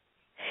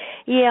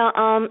 Yeah,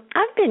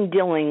 I've been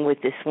dealing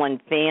with this one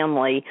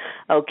family.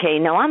 Okay,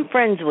 now I'm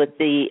friends with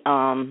the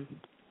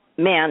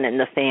man in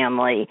the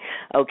family,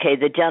 okay,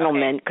 the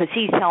gentleman, because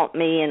he's helped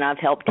me and I've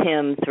helped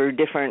him through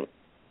different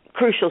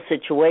crucial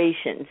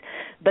situations.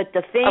 But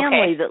the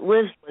family that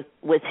lives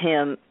with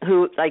him,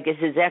 who like is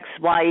his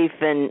ex-wife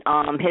and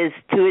his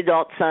 2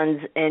 adult sons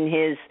and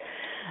his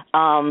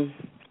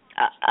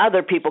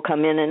other people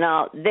come in and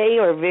out, they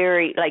are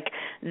very, like,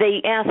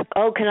 they ask,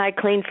 oh, can I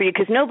clean for you?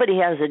 Because nobody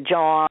has a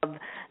job.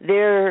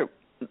 They're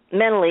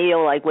mentally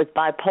ill, like with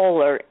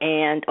bipolar,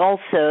 and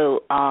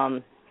also,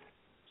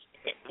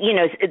 you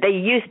know, they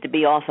used to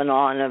be off and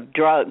on of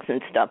drugs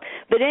and stuff.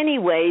 But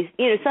anyways,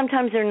 you know,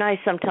 sometimes they're nice,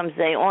 sometimes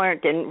they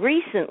aren't. And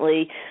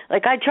recently,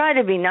 like, I try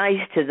to be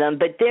nice to them,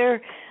 but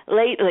they're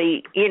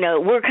lately, you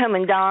know, we're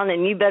coming down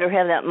and you better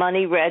have that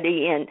money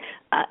ready. And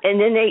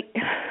then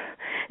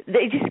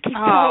they just keep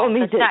telling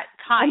me that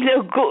I'm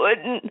no good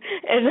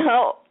and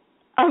how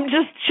I'm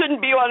just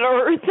shouldn't be on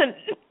earth and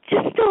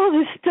just all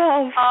this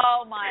stuff.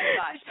 Oh, my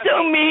gosh. Okay.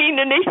 So mean.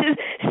 And they said,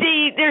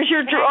 see, there's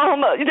your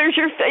drama. There's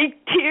your fake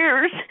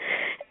tears.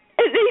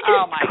 And they just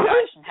oh, my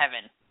gosh in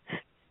heaven.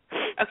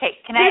 Okay,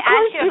 can I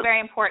ask you a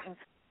very important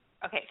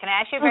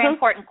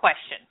important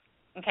question?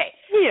 Okay.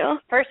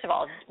 Yeah. First of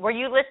all, were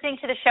you listening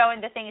to the show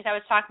and the things I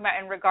was talking about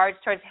in regards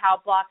towards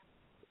how blocks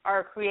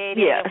are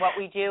created and what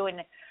we do? And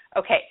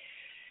okay,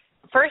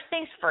 first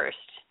things first,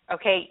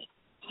 okay,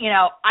 you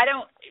know,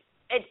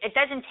 it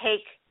doesn't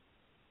take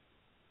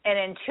an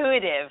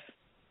intuitive,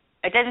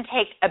 it doesn't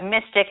take a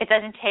mystic, it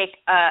doesn't take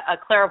a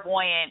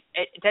clairvoyant,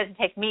 it doesn't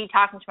take me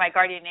talking to my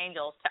guardian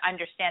angels to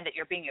understand that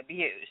you're being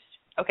abused,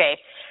 okay?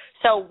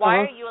 So why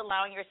are you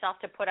allowing yourself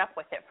to put up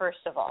with it, first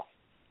of all?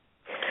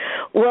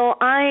 Well,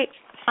 I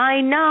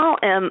now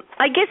am,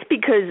 I guess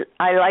because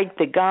I like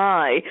the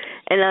guy,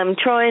 and I'm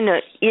trying to,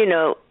 you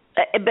know,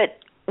 but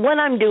what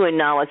I'm doing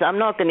now is I'm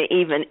not going to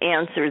even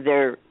answer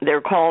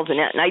their calls and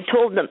that. And I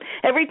told them,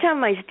 every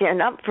time I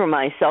stand up for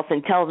myself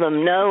and tell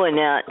them no and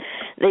that,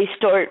 they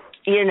start,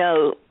 you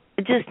know,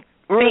 just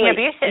really,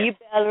 being abusive. You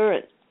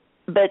better.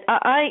 But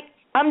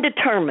I'm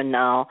determined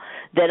now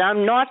that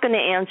I'm not going to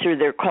answer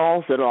their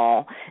calls at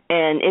all.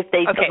 And if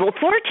they, well,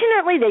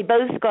 fortunately, they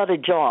both got a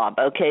job,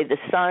 okay, the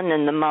son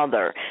and the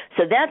mother.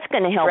 So that's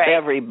going to help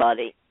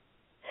everybody.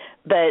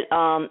 But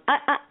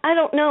I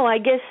don't know, I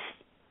guess,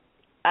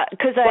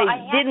 because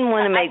I didn't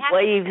want to make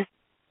waves.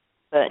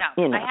 But,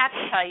 you know. I have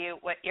to tell you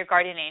what your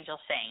guardian angel's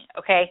saying,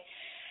 okay?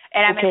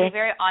 And I'm going to be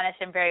very honest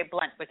and very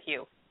blunt with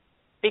you.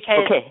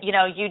 Because, you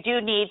know, you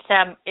do need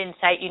some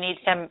insight. You need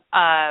some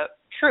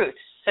truth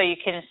so you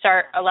can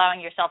start allowing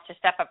yourself to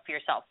step up for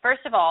yourself.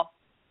 First of all,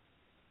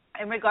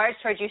 in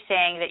regards towards you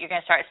saying that you're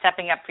going to start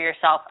stepping up for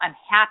yourself, I'm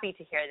happy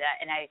to hear that.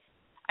 And I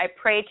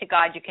pray to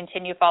God you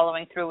continue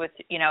following through with,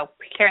 you know,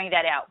 carrying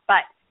that out.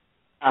 But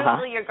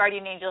truly, your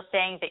guardian angel is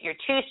saying that you're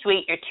too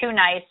sweet, you're too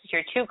nice,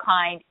 you're too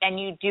kind, and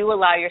you do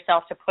allow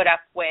yourself to put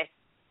up with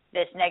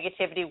this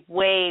negativity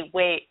way,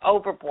 way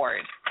overboard,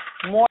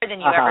 more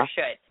than you ever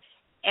should.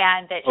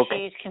 And that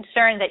she's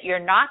concerned that you're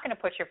not going to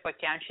put your foot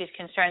down. She's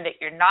concerned that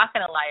you're not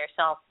going to allow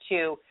yourself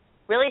to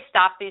really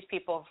stop these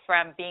people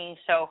from being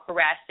so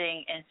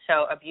harassing and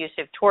so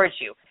abusive towards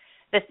you.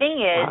 The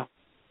thing is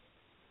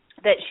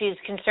that she's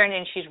concerned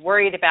and she's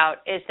worried about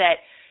is that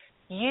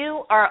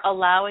you are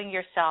allowing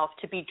yourself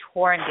to be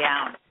torn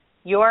down.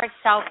 Your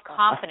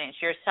self-confidence,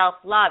 your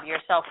self-love, your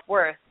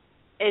self-worth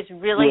is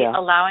really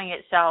allowing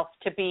itself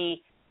to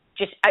be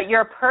just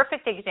you're a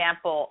perfect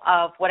example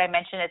of what I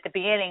mentioned at the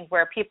beginning,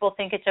 where people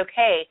think it's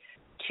okay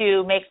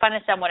to make fun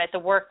of someone at the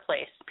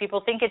workplace.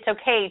 People think it's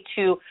okay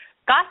to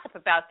gossip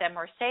about them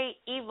or say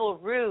evil,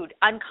 rude,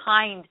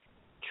 unkind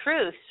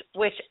truths,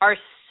 which are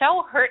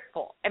so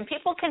hurtful. And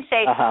people can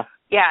say,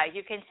 yeah,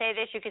 you can say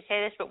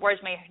this, but words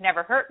may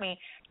never hurt me.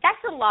 That's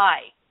a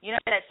lie. You know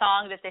that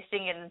song that they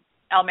sing in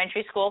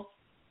elementary school?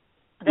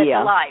 That's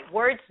a lie.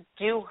 Words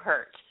do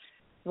hurt.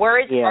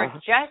 Words are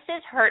just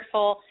as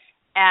hurtful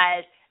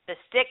as the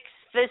sticks,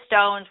 the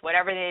stones,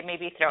 whatever they may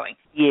be throwing.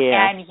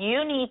 And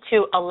you need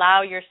to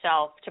allow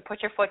yourself to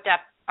put your foot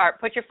up or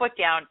put your foot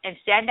down and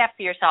stand up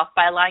for yourself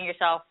by allowing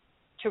yourself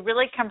to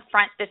really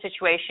confront the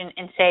situation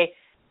and say,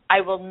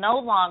 I will no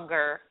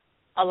longer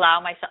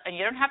allow myself, and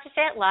you don't have to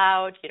say it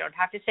loud, you don't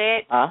have to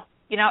say it,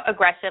 you know,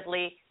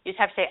 aggressively. You just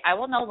have to say, I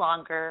will no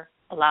longer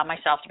allow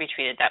myself to be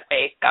treated that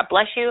way. God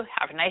bless you.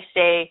 Have a nice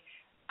day.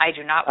 I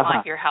do not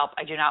want your help.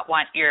 I do not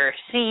want your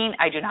scene.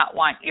 I do not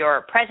want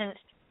your presence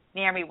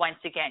near me once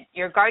again.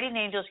 Your guardian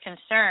angel is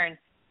concerned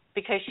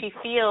because she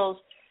feels,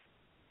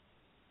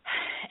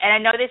 and I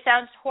know this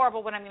sounds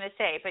horrible what I'm going to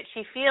say, but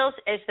she feels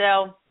as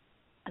though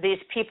these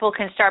people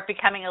can start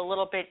becoming a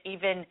little bit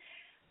even,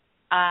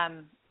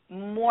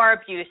 more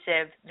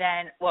abusive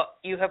than what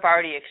you have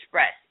already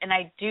expressed. And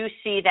I do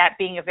see that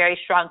being a very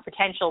strong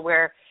potential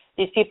where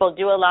these people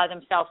do allow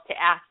themselves to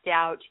act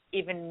out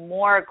even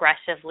more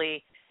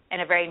aggressively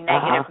in a very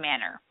negative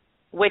manner,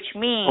 which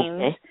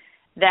means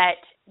that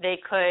they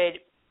could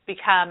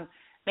become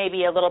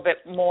maybe a little bit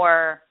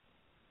more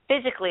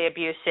physically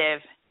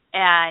abusive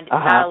and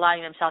not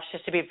allowing themselves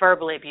just to be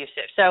verbally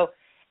abusive. So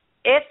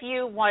if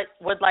you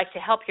would like to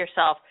help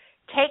yourself,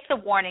 take the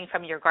warning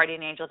from your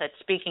guardian angel that's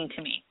speaking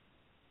to me.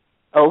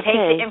 Okay.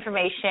 Take the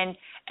information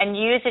and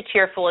use it to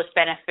your fullest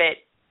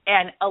benefit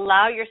and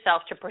allow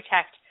yourself to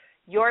protect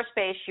your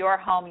space, your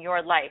home,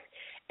 your life.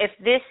 If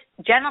this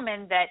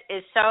gentleman that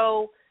is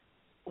so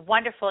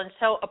wonderful and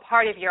so a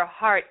part of your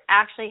heart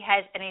actually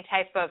has any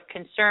type of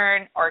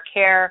concern or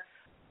care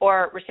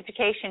or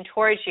reciprocation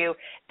towards you,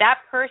 that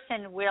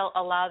person will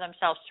allow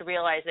themselves to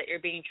realize that you're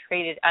being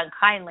treated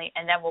unkindly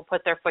and then will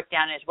put their foot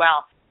down as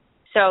well.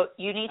 So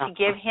you need to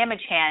give him a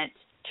chance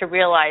to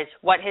realize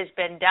what has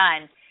been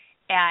done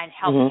and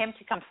help him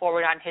to come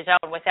forward on his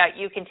own without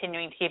you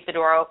continuing to keep the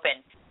door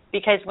open.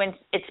 Because when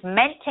it's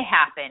meant to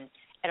happen,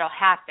 it'll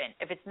happen.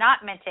 If it's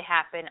not meant to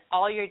happen,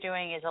 all you're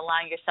doing is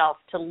allowing yourself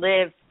to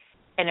live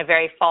in a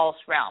very false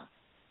realm.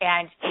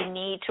 And you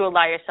need to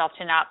allow yourself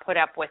to not put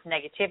up with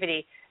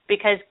negativity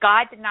because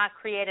God did not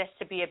create us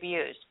to be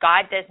abused.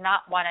 God does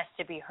not want us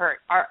to be hurt.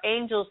 Our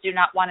angels do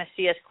not want to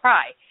see us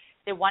cry.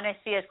 They want to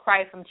see us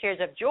cry from tears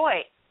of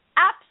joy.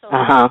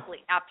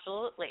 Absolutely,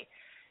 absolutely.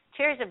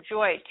 Tears of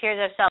joy, tears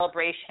of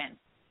celebration,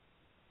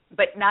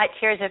 but not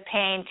tears of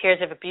pain, tears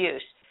of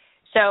abuse.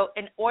 So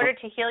in order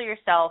to heal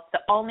yourself, the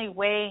only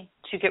way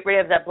to get rid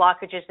of the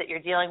blockages that you're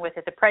dealing with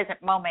at the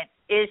present moment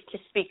is to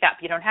speak up.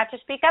 You don't have to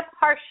speak up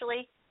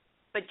harshly,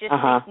 but just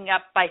speaking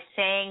up by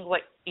saying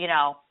what, you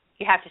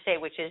have to say,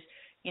 which is,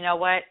 you know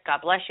what, God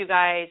bless you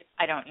guys.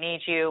 I don't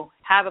need you.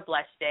 Have a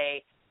blessed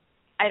day.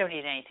 I don't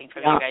need anything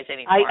from you guys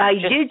anymore. I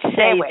did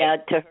say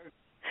that to her.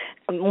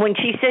 When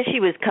she said she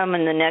was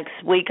coming the next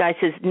week, I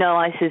says, no,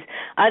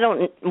 I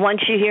don't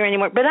want you here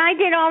anymore. But I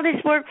did all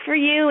this work for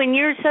you, and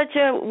you're such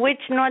a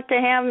witch not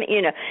to have me,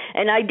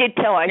 And I did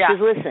tell her, I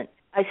says, listen,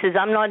 I says,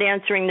 I'm not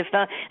answering the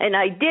phone. And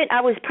I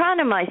was proud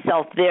of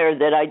myself there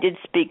that I did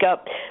speak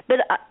up. But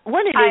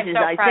what it is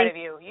I'm so proud of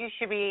you. You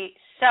should be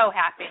so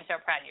happy and so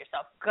proud of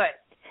yourself. Good.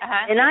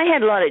 And I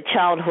had a lot of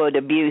childhood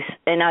abuse,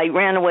 and I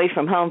ran away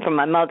from home from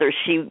my mother.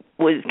 She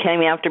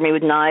came after me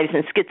with knives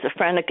and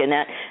schizophrenic and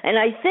that. And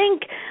I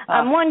think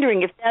I'm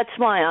wondering if that's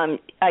why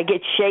I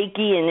get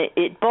shaky and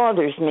it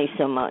bothers me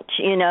so much,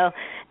 And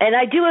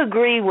I do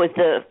agree with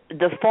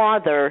the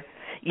father.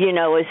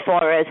 As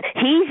far as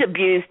he's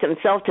abused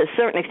himself to a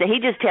certain extent. He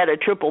just had a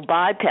triple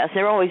bypass.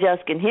 They're always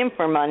asking him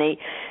for money.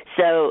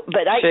 So,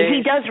 but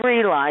he does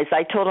realize.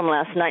 I told him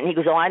last night, and he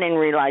goes, "Oh, I didn't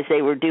realize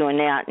they were doing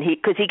that."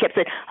 Because he kept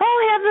saying, "Oh,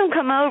 have them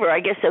come over." I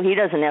guess so he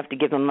doesn't have to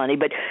give them money.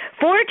 But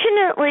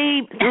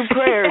fortunately, through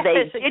prayer,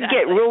 they did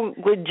get real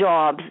good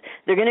jobs.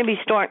 They're going to be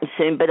starting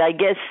soon. But I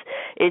guess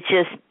it's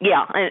just,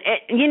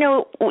 And,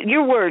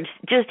 your words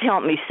just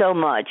helped me so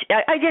much.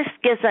 I just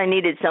guess I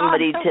needed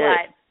somebody to.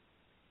 Glad.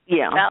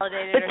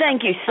 Validated. But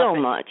thank you so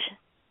much.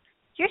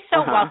 You're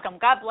so welcome.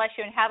 God bless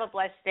you and have a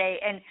blessed day.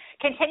 And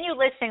continue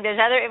listening. There's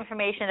other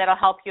information that will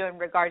help you in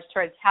regards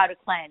towards how to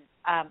cleanse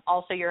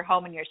also your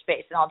home and your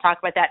space. And I'll talk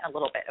about that in a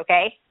little bit,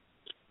 okay?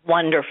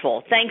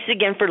 Wonderful. Thanks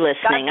again for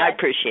listening. I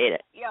appreciate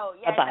it. Yes,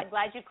 bye-bye. I'm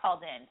glad you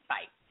called in.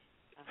 Bye.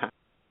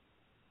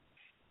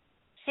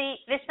 See,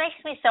 this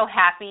makes me so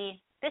happy.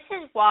 This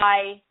is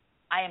why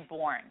I am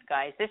born,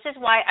 guys. This is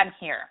why I'm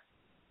here.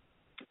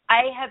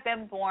 I have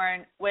been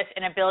born with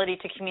an ability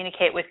to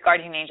communicate with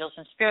guardian angels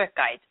and spirit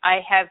guides. I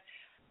have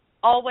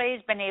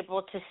always been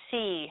able to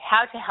see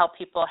how to help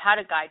people, how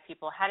to guide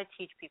people, how to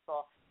teach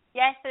people.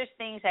 Yes, there's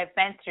things I've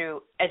been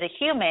through as a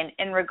human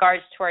in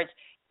regards towards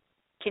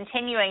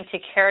continuing to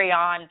carry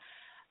on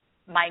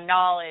my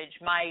knowledge,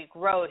 my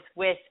growth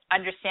with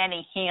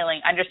understanding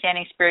healing,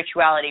 understanding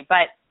spirituality.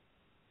 But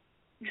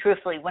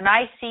truthfully, when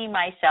I see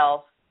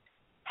myself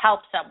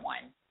help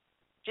someone,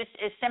 just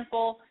as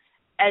simple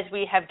as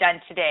we have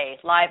done today,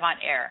 live on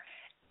air,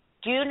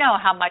 do you know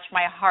how much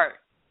my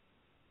heart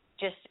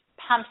just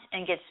pumps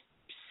and gets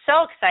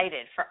so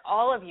excited for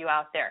all of you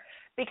out there?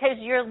 Because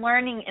you're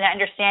learning and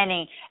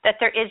understanding that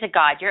there is a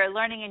God. You're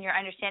learning and you're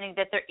understanding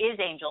that there is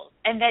angels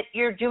and that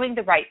you're doing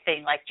the right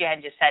thing, like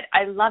Jan just said.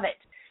 I love it.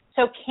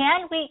 So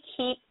can we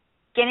keep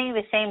getting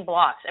the same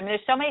blocks? I mean,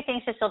 there's so many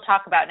things to still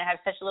talk about and I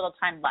have such a little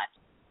time left.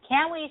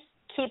 Can we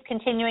keep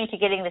continuing to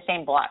getting the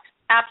same blocks?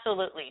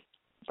 Absolutely.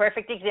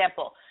 Perfect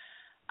example.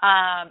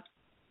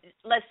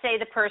 Let's say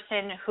the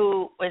person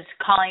who was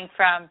calling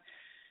from,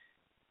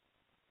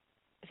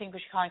 I think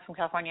was she calling from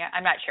California?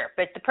 I'm not sure.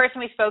 But the person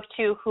we spoke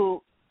to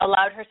who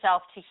allowed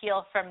herself to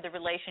heal from the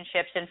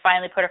relationships and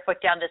finally put her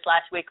foot down this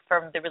last week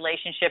from the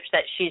relationships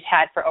that she's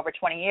had for over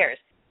 20 years.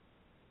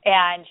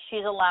 And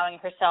she's allowing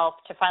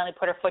herself to finally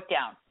put her foot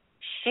down.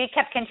 She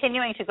kept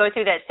continuing to go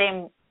through that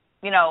same,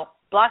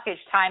 blockage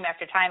time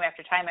after time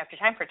after time after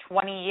time. For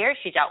 20 years,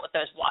 she dealt with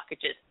those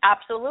blockages.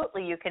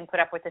 Absolutely, you can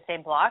put up with the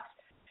same blocks.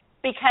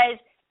 Because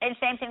And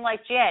same thing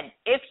like Jen.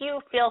 If you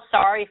feel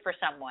sorry for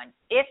someone,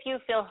 if you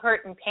feel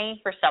hurt and pain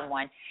for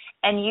someone,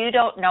 and you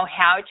don't know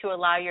how to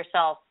allow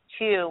yourself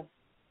to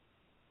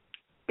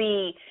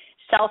be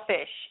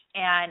selfish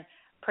and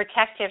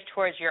protective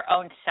towards your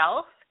own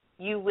self,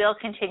 you will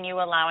continue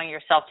allowing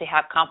yourself to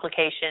have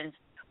complications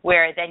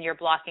where then you're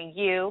blocking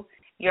you.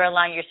 You're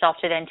allowing yourself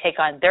to then take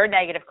on their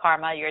negative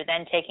karma. You're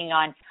then taking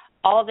on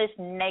all this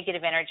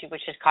negative energy,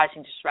 which is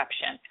causing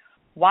disruption.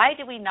 Why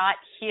do we not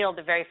heal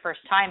the very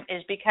first time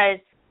is because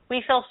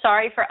we feel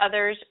sorry for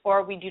others,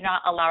 or we do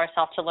not allow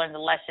ourselves to learn the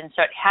lesson.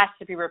 So it has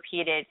to be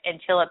repeated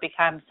until it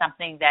becomes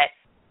something that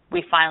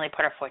we finally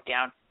put our foot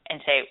down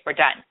and say, we're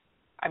done.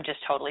 I'm just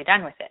totally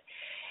done with it.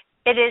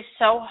 It is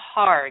so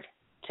hard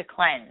to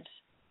cleanse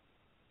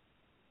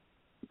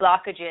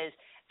blockages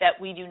that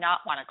we do not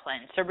want to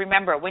cleanse. So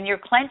remember, when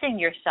you're cleansing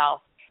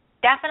yourself,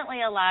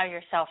 definitely allow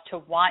yourself to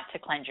want to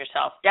cleanse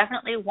yourself.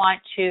 Definitely want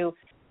to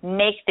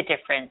make the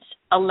difference,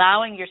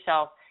 allowing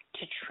yourself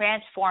to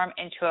transform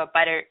into a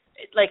better,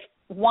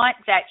 want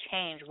that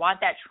change, want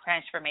that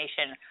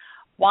transformation,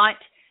 want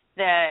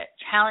the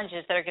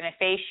challenges that are going to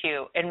face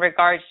you in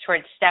regards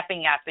towards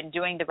stepping up and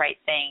doing the right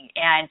thing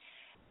and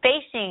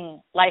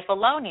facing life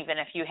alone, even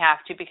if you have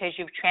to, because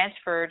you've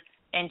transferred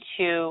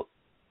into,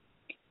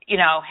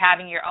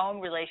 having your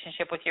own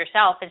relationship with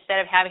yourself instead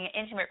of having an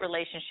intimate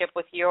relationship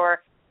with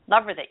your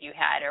lover that you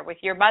had, or with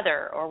your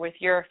mother, or with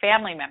your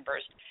family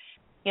members.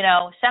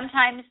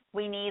 Sometimes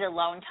we need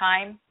alone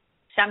time.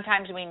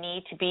 Sometimes we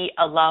need to be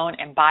alone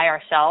and by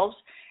ourselves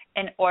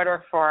in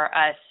order for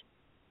us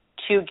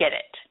to get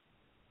it.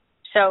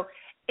 So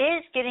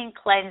is getting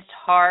cleansed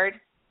hard?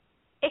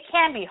 It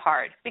can be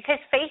hard, because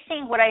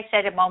facing what I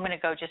said a moment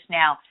ago just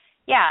now,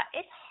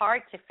 it's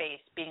hard to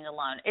face being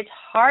alone. It's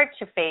hard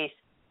to face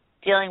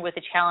dealing with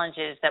the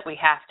challenges that we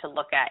have to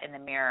look at in the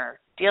mirror,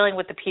 dealing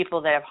with the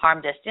people that have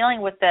harmed us, dealing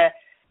with the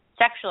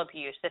sexual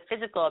abuse, the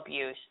physical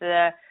abuse,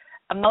 the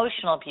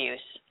emotional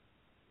abuse,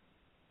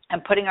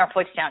 and putting our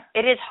foot down.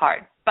 It is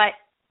hard, but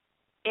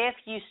if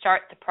you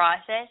start the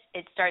process,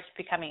 it starts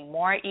becoming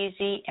more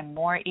easy and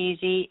more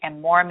easy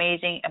and more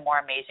amazing and more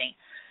amazing.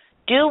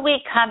 Do we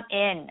come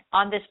in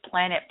on this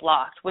planet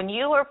blocked? When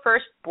you were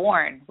first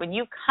born, when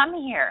you come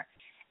here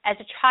as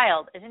a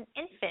child, as an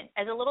infant,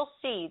 as a little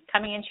seed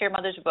coming into your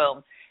mother's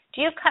womb,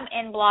 do you come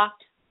in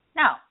blocked?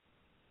 No,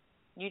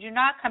 you do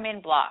not come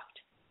in blocked.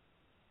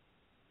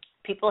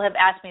 People have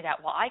asked me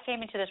that. Well, I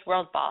came into this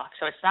world blocked,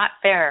 so it's not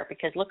fair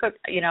because look at,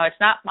 it's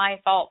not my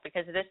fault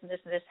because of this and this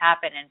and this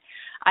happened, and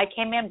I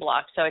came in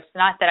blocked, so it's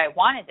not that I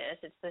wanted this,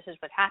 it's this is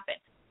what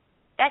happened.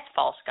 That's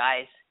false,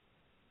 guys.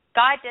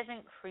 God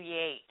doesn't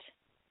create,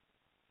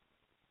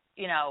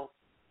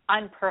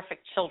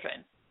 unperfect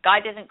children.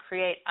 God doesn't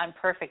create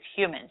unperfect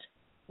humans.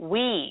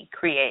 We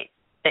create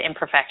the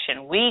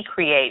imperfection. We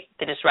create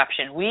the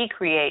disruption. We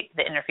create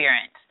the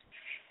interference.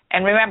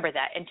 And remember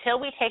that until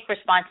we take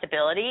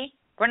responsibility,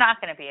 we're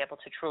not going to be able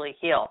to truly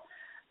heal.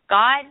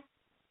 God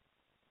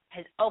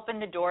has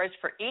opened the doors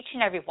for each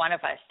and every one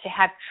of us to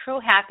have true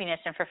happiness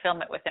and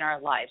fulfillment within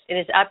our lives. It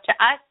is up to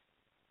us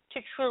to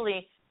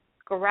truly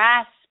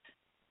grasp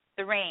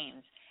the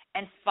reins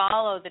and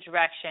follow the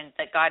direction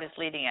that God is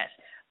leading us.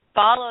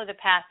 Follow the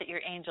path that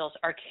your angels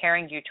are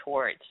carrying you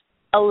towards.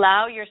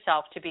 Allow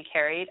yourself to be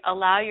carried.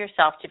 Allow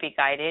yourself to be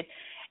guided.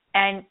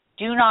 And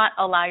do not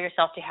allow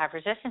yourself to have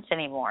resistance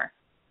anymore.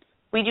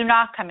 We do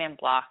not come in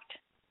blocked.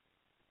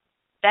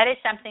 That is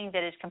something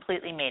that is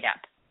completely made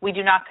up. We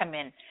do not come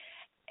in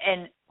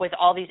and with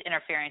all these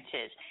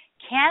interferences.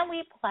 Can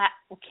we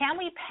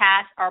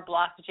pass our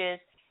blockages?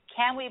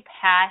 Can we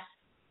pass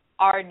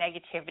our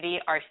negativity,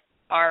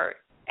 our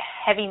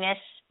heaviness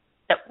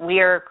that we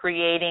are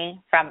creating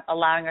from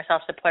allowing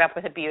ourselves to put up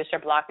with abuse or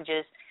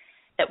blockages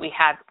that we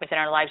have within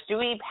our lives? Do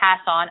we pass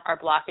on our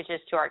blockages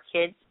to our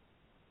kids?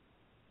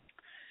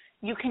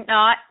 You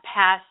cannot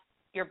pass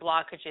your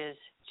blockages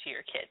to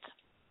your kids.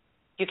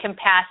 You can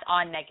pass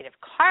on negative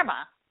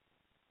karma.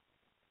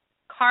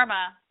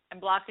 Karma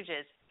and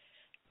blockages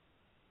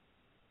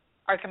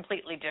are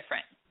completely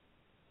different.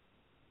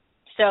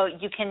 So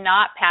you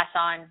cannot pass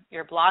on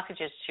your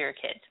blockages to your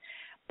kids,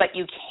 but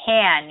you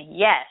can,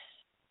 yes,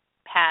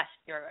 pass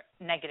your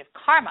negative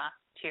karma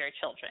to your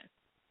children.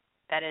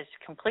 That is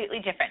completely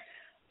different.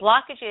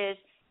 Blockages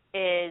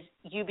is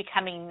you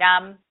becoming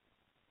numb,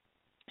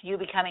 you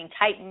becoming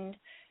tightened,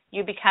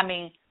 you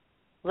becoming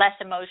less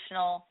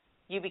emotional,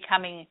 you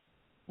becoming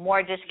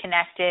more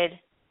disconnected,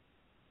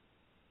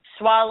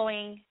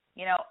 swallowing,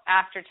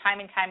 after time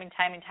and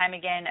time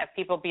again of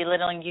people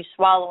belittling you,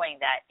 swallowing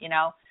that,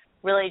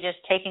 really just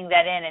taking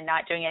that in and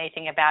not doing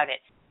anything about it.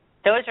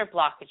 Those are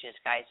blockages,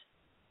 guys.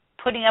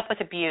 Putting up with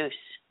abuse,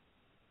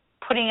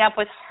 putting up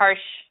with harsh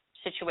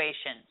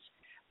situations,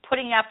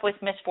 putting up with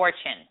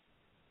misfortune,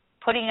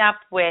 putting up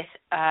with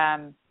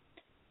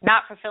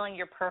not fulfilling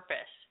your purpose.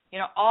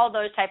 All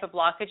those type of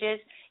blockages,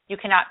 you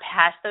cannot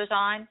pass those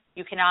on.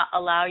 You cannot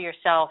allow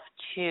yourself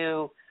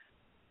to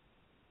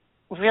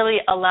really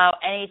allow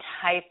any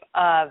type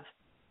of,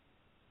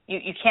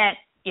 you can't,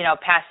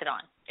 pass it on.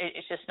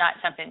 It's just not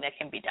something that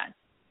can be done.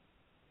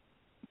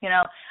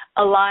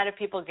 A lot of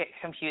people get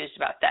confused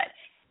about that.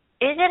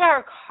 Is it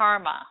our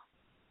karma?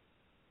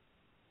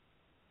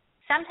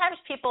 Sometimes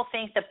people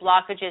think that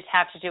blockages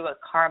have to do with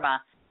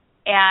karma.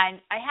 And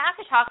I have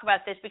to talk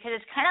about this because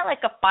it's kind of like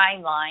a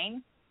fine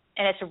line,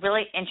 and it's a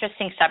really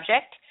interesting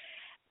subject.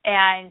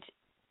 And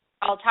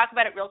I'll talk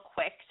about it real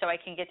quick so I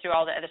can get through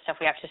all the other stuff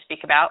we have to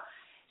speak about.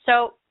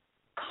 So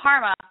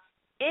karma,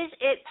 is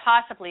it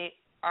possibly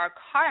our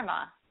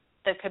karma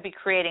that could be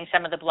creating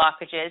some of the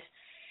blockages?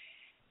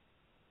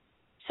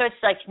 So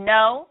it's like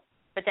no,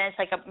 but then it's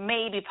like a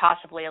maybe,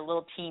 possibly a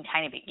little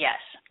tiny bit yes.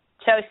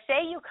 So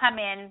say you come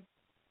in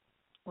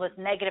with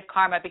negative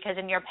karma because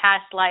in your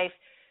past life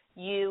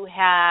you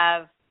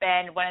have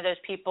been one of those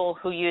people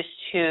who used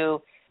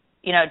to,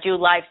 do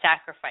live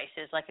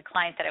sacrifices, like a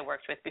client that I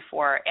worked with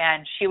before,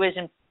 and she was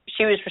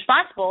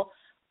responsible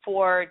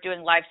for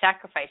doing live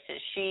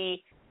sacrifices.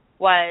 She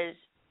was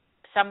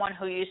someone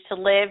who used to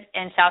live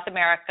in South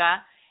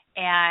America,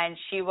 and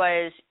she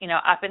was,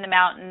 up in the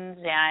mountains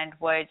and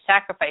would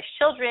sacrifice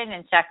children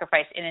and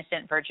sacrifice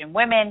innocent virgin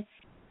women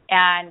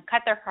and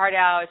cut their heart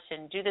out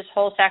and do this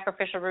whole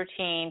sacrificial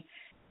routine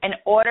in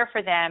order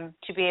for them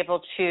to be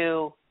able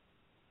to,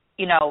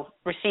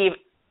 receive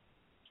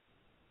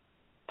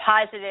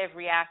positive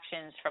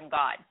reactions from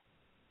God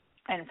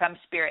and from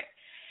Spirit.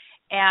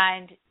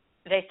 And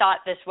they thought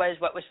this was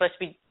what was supposed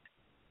to be,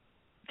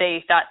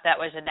 they thought that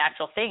was a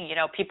natural thing.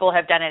 People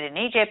have done it in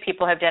Egypt.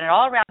 People have done it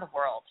all around the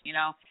world.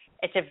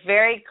 It's a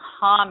very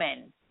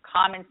common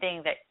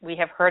thing that we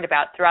have heard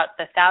about throughout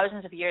the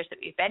thousands of years that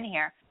we've been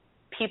here.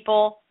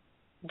 People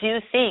do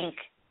think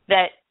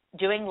that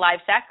doing live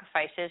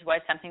sacrifices was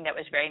something that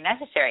was very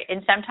necessary.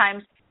 And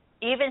sometimes,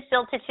 even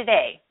still to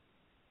today,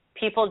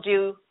 people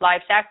do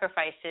live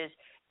sacrifices.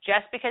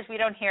 Just because we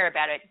don't hear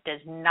about it does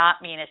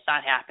not mean it's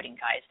not happening,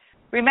 guys.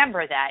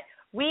 Remember that.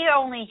 We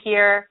only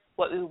hear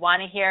what we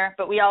want to hear,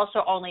 but we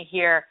also only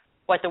hear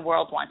what the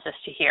world wants us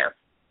to hear.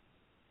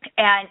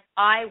 And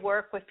I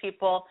work with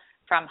people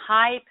from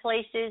high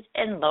places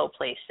and low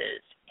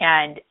places.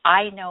 And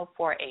I know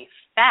for a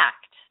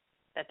fact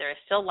that there is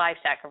still live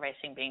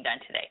sacrificing being done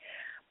today.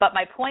 But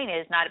my point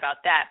is not about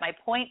that. My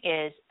point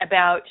is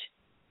about,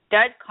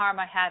 does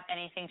karma have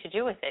anything to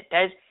do with it?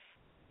 Does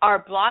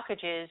our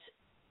blockages,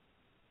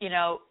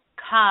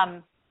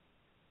 come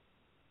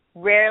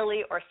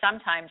rarely or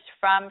sometimes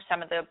from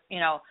some of the,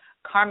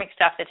 karmic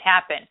stuff that's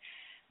happened?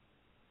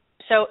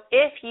 So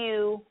if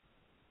you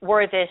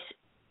were this,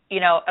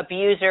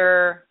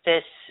 abuser,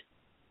 this,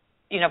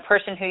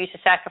 person who used to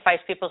sacrifice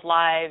people's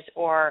lives,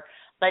 or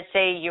let's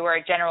say you were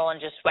a general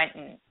and just went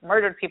and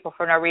murdered people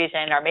for no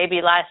reason, or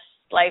maybe last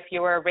life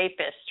you were a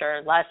rapist,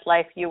 or last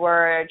life you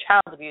were a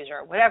child abuser,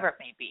 or whatever it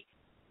may be.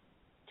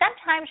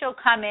 Sometimes you'll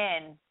come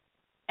in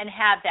and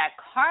have that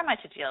karma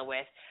to deal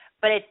with,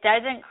 but it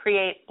doesn't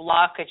create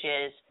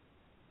blockages.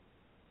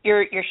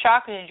 Your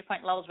chakras and your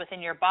point levels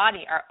within your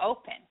body are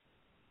open.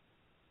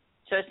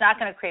 So it's not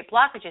going to create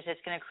blockages,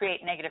 it's going to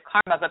create negative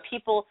karma, but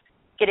people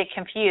get it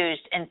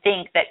confused and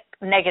think that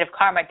negative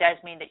karma does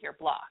mean that you're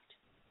blocked.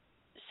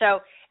 So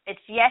it's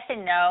yes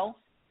and no,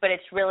 but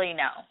it's really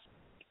no.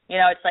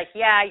 It's like,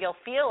 yeah, you'll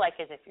feel like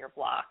as if you're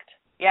blocked.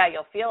 Yeah,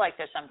 you'll feel like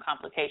there's some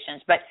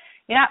complications, but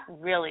you're not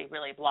really,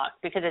 really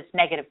blocked because it's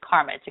negative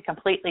karma. It's a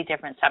completely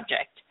different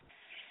subject.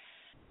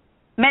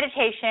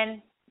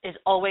 Meditation is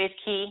always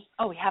key.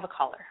 Oh, we have a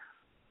caller.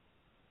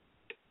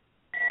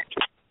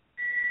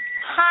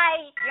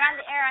 Hi, you're on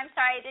the air. I'm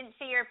sorry, I didn't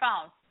see your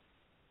phone.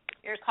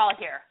 Your call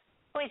here.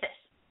 Who is this?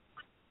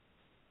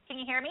 Can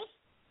you hear me?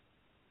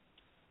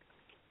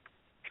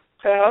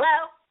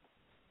 Hello?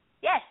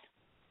 Yes.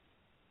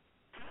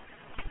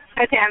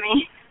 Hi,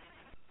 Tammy.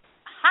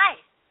 Hi.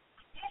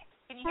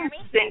 Can you hear me?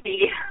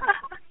 Cindy.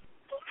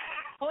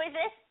 Who is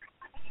this?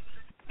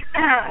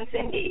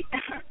 Cindy.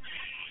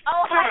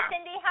 Oh, hi,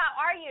 Cindy. How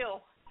are you?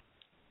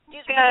 Do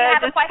you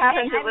have a just question?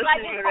 happened to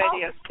listen to the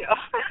radio show.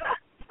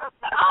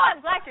 Oh,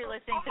 I'm glad you're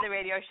listening to the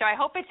radio show. I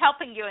hope it's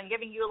helping you and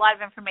giving you a lot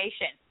of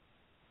information.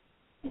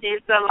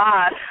 It's a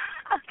lot.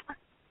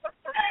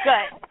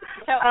 Good.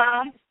 So,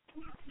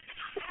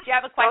 do you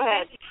have a question? Go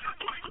ahead.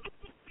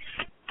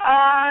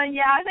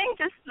 Yeah, I think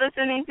just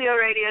listening to your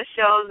radio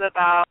shows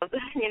about,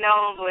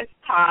 with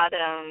Todd,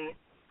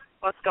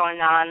 what's going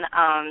on.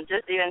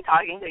 Just even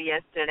talking to you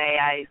yesterday,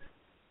 I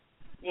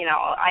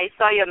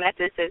saw your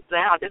messages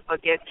on how to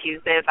forgive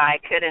Tuesday, but I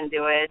couldn't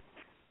do it.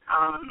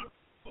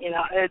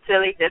 It's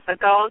really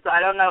difficult. So I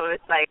don't know if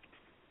it's like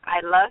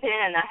I love him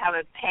and I have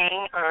a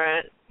pain,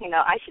 or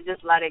I should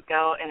just let it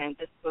go and then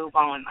just move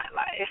on with my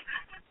life.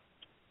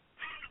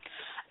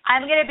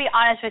 I'm going to be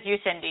honest with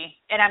you, Cindy,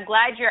 and I'm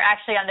glad you're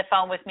actually on the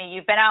phone with me.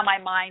 You've been on my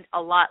mind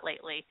a lot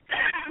lately,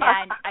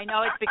 and I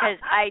know it's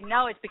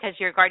because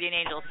you're a guardian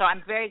angel, so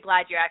I'm very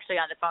glad you're actually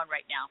on the phone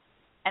right now.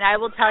 And I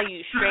will tell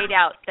you straight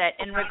out that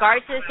in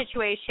regards to the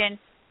situation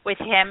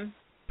with him,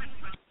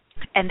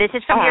 and this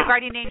is from your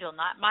guardian angel,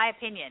 not my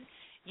opinion,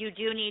 you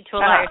do need to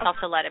allow yourself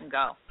to let him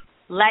go.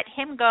 Let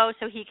him go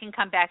so he can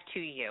come back to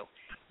you.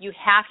 You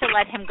have to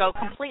let him go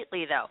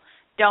completely, though.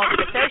 Don't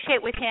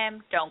associate with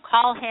him. Don't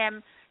call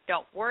him.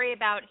 Don't worry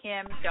about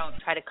him. Don't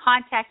try to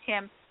contact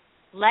him.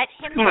 Let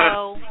him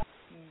go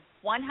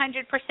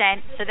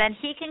 100% so then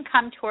he can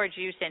come towards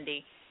you,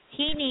 Cindy.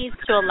 He needs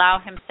to allow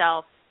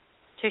himself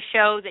to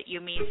show that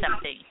you mean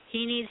something.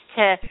 He needs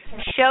to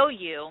show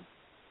you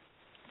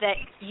that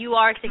you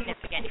are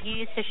significant. He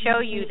needs to show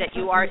you that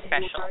you are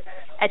special.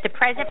 At the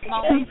present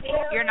moment,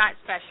 you're not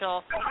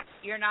special.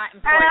 You're not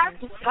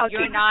important.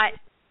 You're not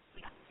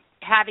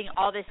having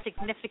all this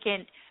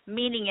significant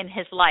meaning in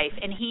his life,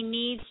 and he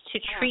needs to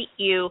treat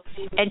you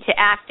and to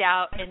act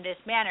out in this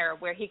manner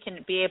where he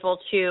can be able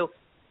to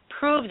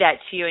prove that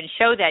to you and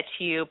show that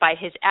to you by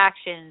his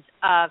actions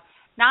of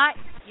not,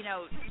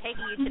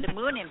 taking you to the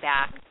moon and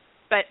back,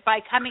 but by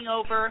coming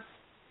over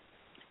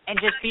and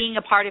just being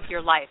a part of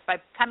your life, by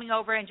coming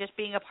over and just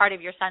being a part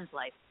of your son's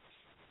life.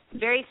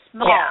 Very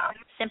small,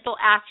 simple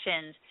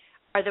actions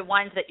are the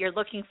ones that you're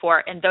looking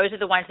for, and those are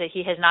the ones that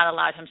he has not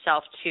allowed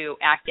himself to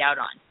act out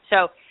on.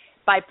 So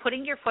by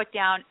putting your foot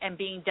down and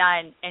being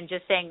done and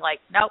just saying, like,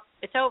 nope,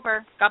 it's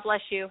over, God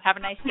bless you, have a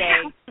nice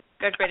day,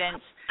 good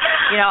riddance.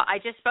 I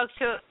just spoke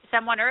to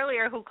someone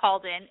earlier who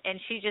called in, and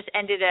she just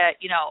ended a,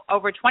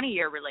 over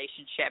 20-year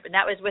relationship, and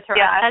that was with her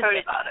husband. Yeah, I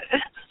heard about it.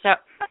 So,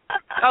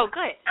 oh,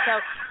 good. So,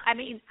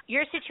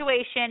 your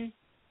situation,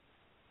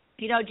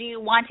 do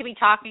you want to be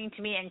talking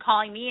to me and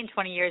calling me in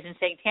 20 years and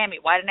saying, Tammy,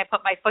 why didn't I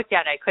put my foot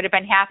down? I could have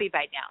been happy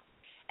by now.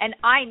 And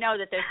I know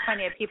that there's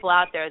plenty of people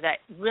out there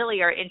that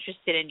really are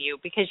interested in you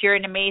because you're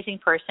an amazing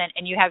person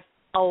and you have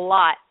a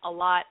lot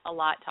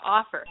to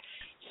offer.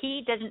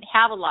 He doesn't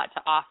have a lot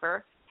to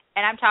offer.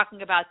 And I'm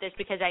talking about this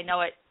because I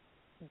know it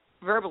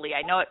verbally.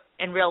 I know it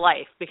in real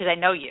life because I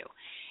know you.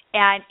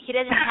 And he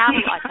doesn't have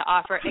a lot to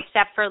offer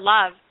except for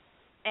love.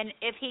 And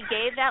if he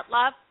gave that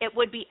love, it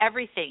would be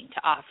everything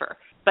to offer.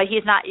 But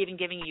he's not even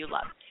giving you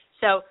love.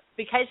 So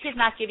because he's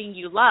not giving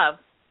you love,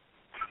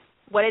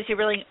 what is he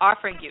really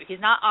offering you? He's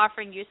not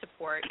offering you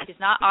support. He's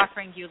not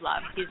offering you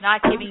love. He's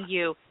not giving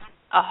you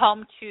a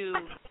home to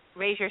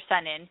raise your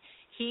son in.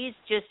 He's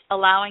just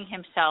allowing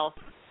himself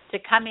to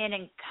come in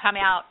and come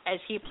out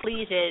as he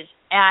pleases,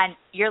 and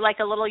you're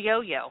like a little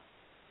yo-yo,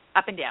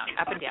 up and down,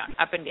 up and down,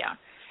 up and down.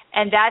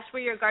 And that's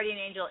where your guardian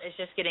angel is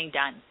just getting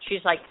done.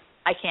 She's like,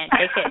 I can't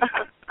take it.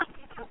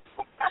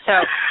 So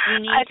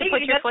you need to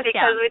put your foot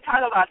down. Because we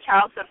talk about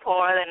child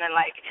support, and then,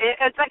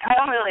 it's like I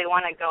don't really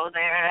want to go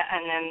there,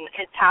 and then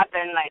it's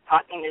happened,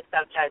 talking to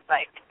subjects,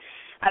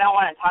 I don't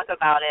want to talk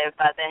about it,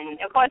 but then,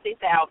 of course, they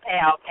say, I'll pay,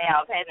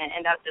 and then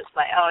end up just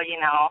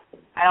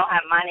I don't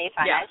have money,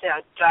 financially,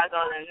 I'm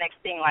struggling, and the next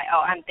thing,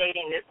 I'm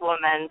dating this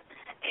woman,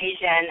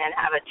 Asian, and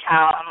have a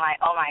child. I'm like,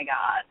 oh, my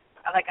God.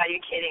 I'm like, are you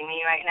kidding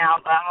me right now?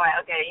 But I'm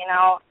like, okay,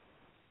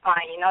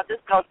 fine,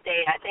 just go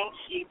date. I think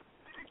she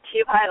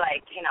probably,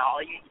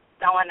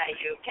 someone that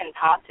you can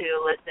talk to,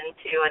 listen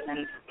to, and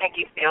then make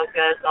you feel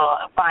good,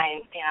 so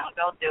fine,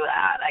 go do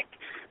that.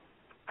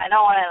 I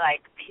don't want to,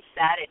 be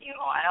sad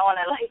anymore. I don't want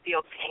to,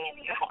 feel pain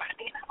anymore,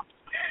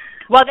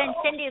 Well, then,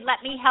 Cindy, let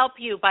me help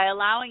you by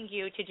allowing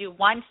you to do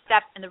one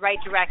step in the right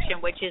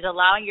direction, which is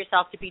allowing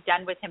yourself to be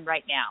done with him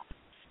right now.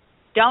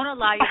 Don't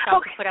allow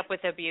yourself to put up with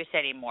abuse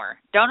anymore.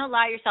 Don't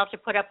allow yourself to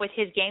put up with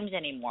his games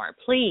anymore.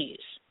 Please.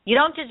 You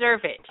don't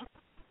deserve it.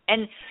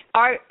 And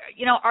our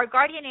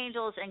guardian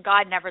angels and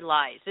God never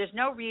lies. There's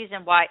no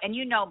reason why, and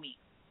you know me.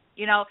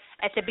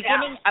 At the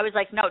beginning, I was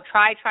like, no,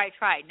 try.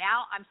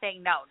 Now I'm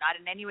saying no, not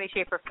in any way,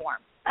 shape, or form.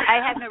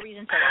 I have no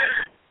reason to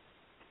lie.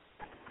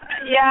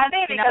 Yeah, I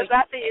think because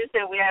after you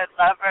said we are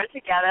lovers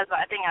together, so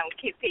I think I'm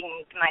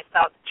keeping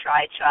myself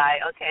try,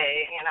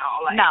 okay,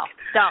 No,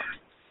 don't.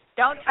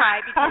 Don't try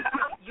because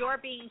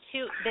you're being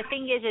the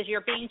thing is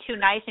you're being too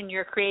nice and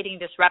you're creating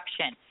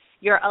disruption.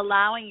 You're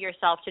allowing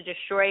yourself to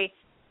destroy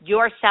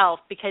yourself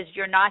because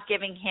you're not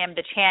giving him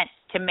the chance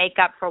to make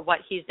up for what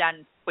he's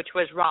done, which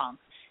was wrong.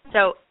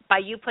 So by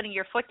you putting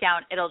your foot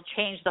down, it'll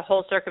change the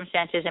whole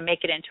circumstances and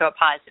make it into a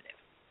positive.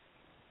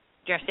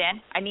 Do you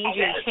understand? I need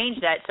you to change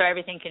that so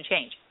everything can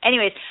change.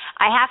 Anyways,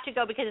 I have to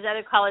go because there's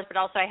other callers, but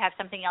also I have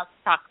something else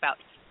to talk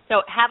about.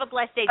 So have a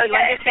blessed day. Do you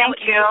understand what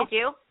you need to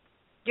do?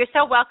 You're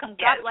so welcome.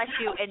 God bless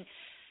you. And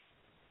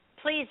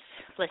please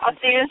listen I'll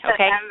see you in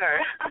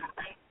September.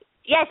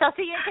 Yes, I'll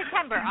see you in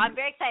September. I'm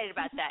very excited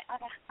about that.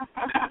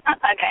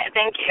 Okay,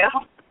 thank you.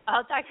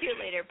 I'll talk to you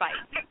later. Bye.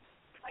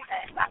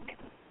 Okay, bye.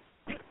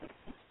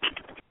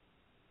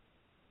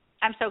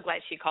 I'm so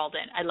glad she called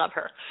in. I love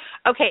her.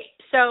 Okay,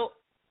 so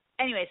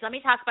anyways, let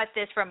me talk about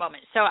this for a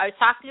moment. So I was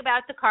talking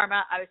about the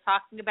karma. I was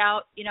talking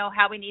about,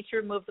 how we need to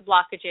remove the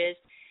blockages.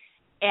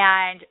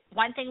 And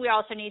one thing we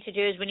also need to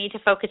do is we need to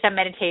focus on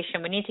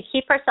meditation. We need to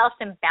keep ourselves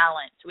in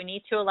balance. We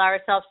need to allow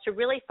ourselves to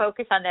really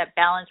focus on that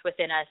balance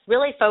within us,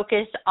 really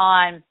focus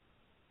on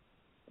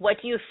what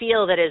do you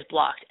feel that is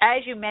blocked.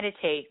 As you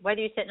meditate, whether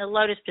you sit in a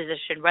lotus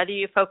position, whether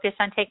you focus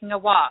on taking a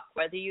walk,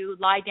 whether you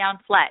lie down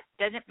flat,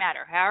 doesn't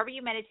matter. However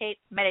you meditate,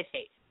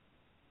 meditate.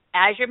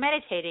 As you're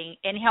meditating,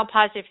 inhale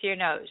positive through your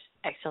nose,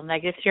 exhale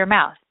negative through your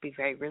mouth. Be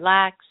very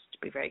relaxed,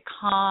 be very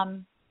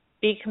calm,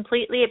 be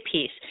completely at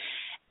peace.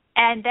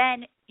 And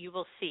then you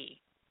will see.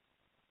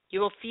 You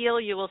will feel,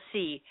 you will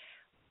see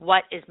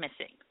what is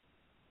missing.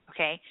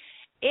 okay?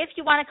 If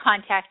you want to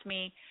contact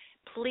me,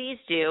 please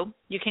do.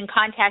 You can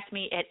contact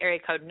me at area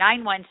code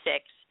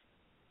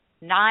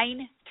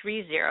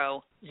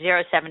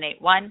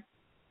 916-930-0781,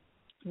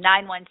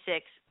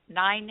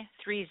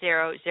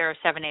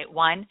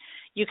 916-930-0781.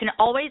 You can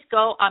always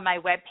go on my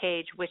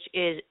webpage, which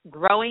is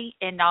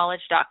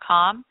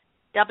growinginknowledge.com,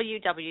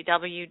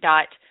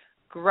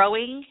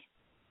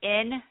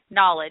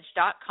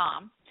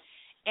 www.growinginknowledge.com.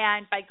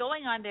 And by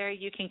going on there,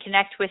 you can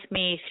connect with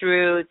me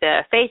through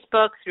the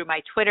Facebook, through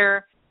my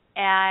Twitter,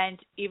 and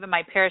even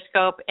my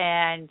Periscope,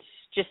 and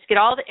just get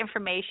all the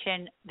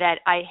information that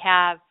I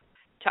have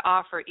to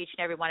offer each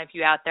and every one of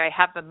you out there. I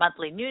have a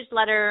monthly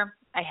newsletter.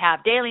 I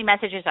have daily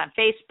messages on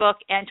Facebook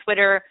and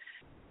Twitter.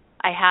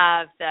 I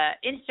have the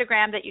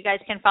Instagram that you guys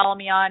can follow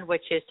me on,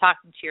 which is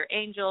Talking to Your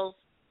Angels.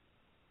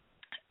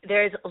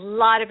 There's a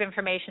lot of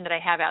information that I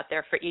have out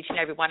there for each and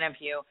every one of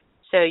you.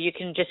 So you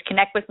can just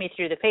connect with me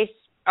through the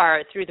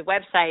through the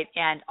website,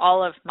 and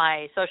all of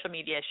my social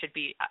media should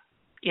be up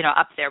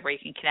there where you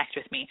can connect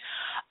with me.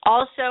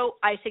 Also,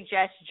 I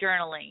suggest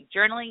journaling.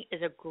 Journaling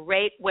is a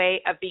great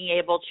way of being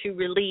able to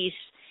release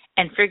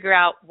and figure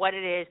out what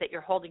it is that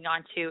you're holding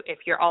on to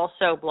if you're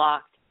also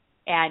blocked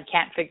and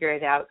can't figure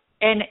it out.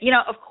 And,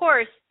 of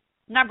course,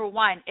 number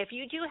one, if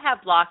you do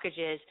have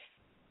blockages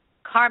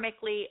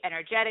karmically,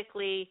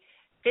 energetically,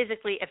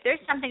 physically, if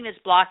there's something that's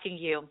blocking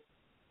you,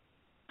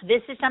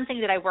 this is something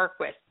that I work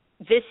with.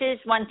 This is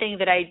one thing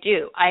that I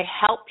do. I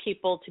help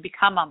people to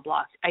become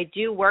unblocked. I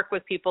do work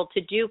with people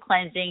to do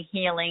cleansing,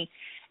 healing,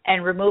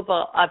 and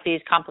removal of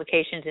these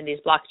complications and these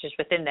blockages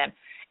within them.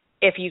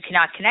 If you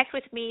cannot connect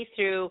with me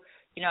through,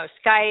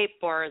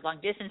 Skype or long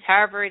distance,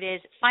 however it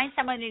is, find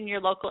someone in your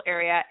local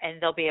area and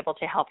they'll be able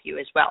to help you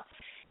as well.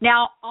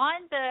 Now,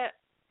 on the,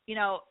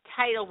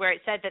 title where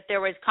it said that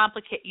there was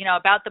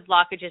about the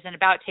blockages and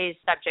about today's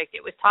subject,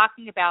 it was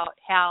talking about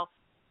how,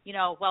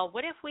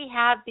 what if we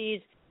have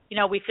these,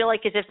 we feel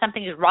like as if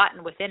something is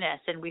rotten within us,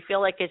 and we feel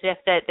like as if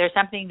that there's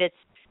something that's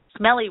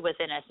smelly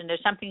within us and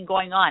there's something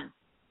going on.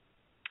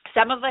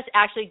 Some of us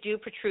actually do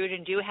protrude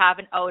and do have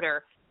an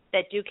odor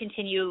that do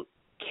continue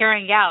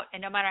carrying out,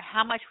 and no matter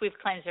how much we've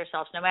cleansed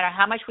ourselves, no matter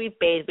how much we've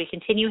bathed, we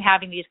continue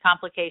having these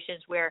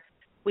complications where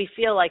we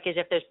feel like as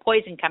if there's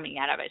poison coming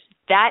out of us.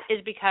 That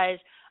is because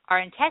our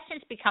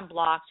intestines become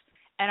blocked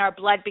and our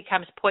blood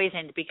becomes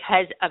poisoned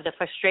because of the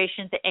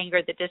frustration, the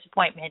anger, the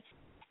disappointment,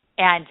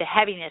 and the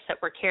heaviness that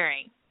we're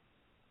carrying.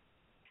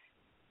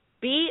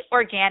 Be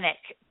organic.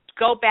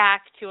 Go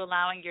back to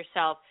allowing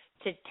yourself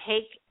to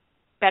take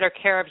better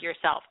care of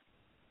yourself.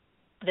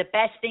 The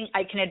best thing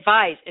I can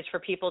advise is for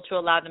people to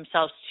allow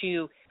themselves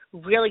to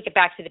really get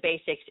back to the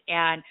basics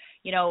and,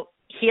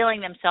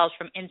 healing themselves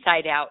from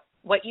inside out.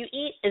 What you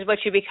eat is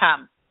what you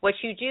become. What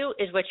you do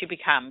is what you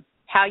become.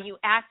 How you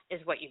act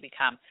is what you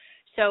become.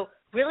 So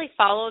really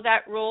follow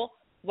that rule.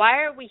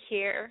 Why are we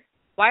here?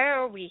 Why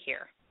are we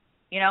here?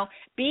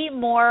 Be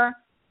more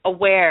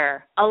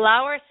aware.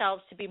 Allow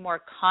ourselves to be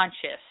more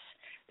conscious.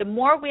 The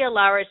more we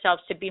allow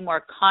ourselves to be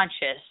more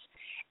conscious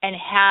and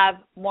have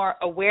more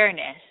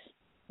awareness,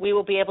 we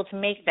will be able to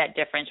make that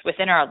difference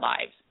within our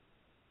lives.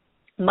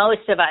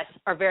 Most of us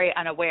are very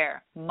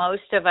unaware.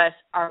 Most of us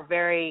are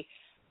very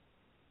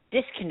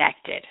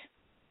disconnected,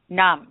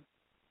 numb,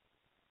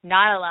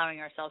 not allowing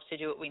ourselves to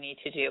do what we need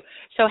to do.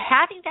 So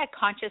having that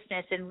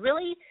consciousness and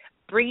really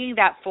bringing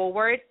that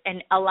forward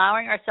and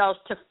allowing ourselves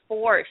to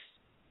force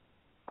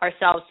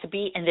ourselves to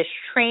be in this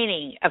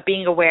training of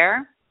being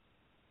aware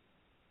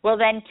will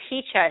then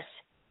teach us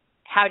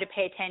how to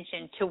pay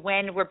attention to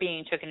when we're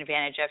being taken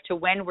advantage of, to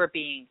when we're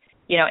being,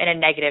 in a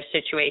negative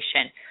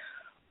situation.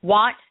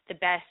 Want the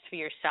best for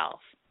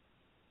yourself.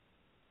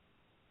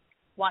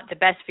 Want the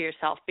best for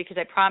yourself, because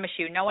I promise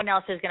you, no one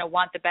else is going to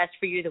want the best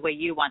for you the way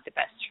you want the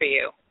best for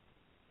you.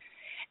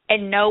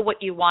 And know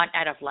what you want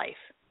out of life.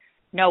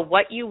 Know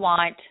what you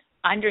want.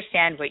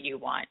 Understand what you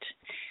want.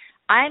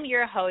 I'm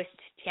your host,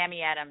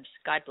 Tammy Adams.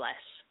 God bless.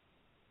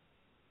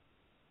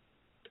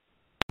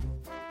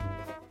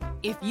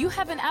 If you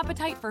have an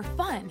appetite for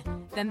fun,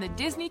 then the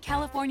Disney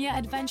California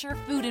Adventure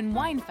Food and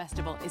Wine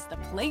Festival is the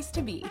place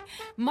to be.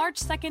 March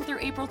 2nd through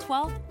April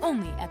 12th,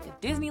 only at the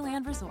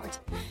Disneyland Resort.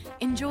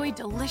 Enjoy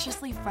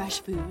deliciously fresh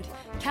food,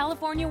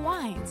 California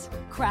wines,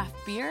 craft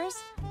beers,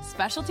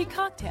 specialty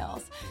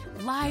cocktails,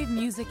 live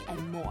music,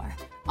 and more.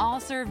 All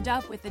served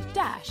up with a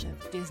dash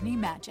of Disney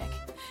magic.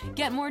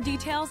 Get more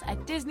details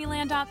at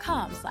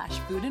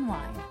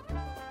disneyland.com/foodandwine.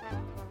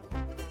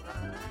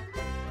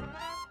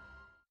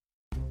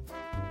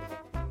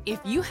 If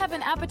you have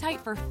an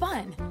appetite for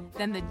fun,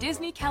 then the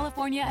Disney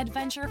California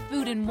Adventure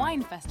Food and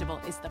Wine Festival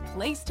is the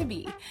place to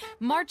be.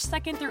 March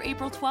 2nd through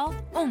April 12th,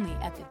 only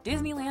at the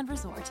Disneyland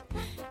Resort.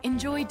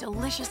 Enjoy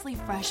deliciously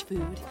fresh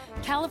food,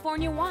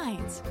 California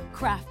wines,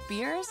 craft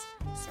beers,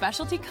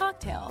 specialty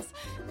cocktails,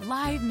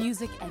 live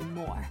music, and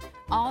more.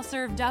 All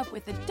served up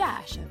with a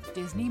dash of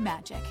Disney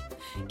magic.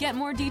 Get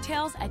more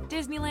details at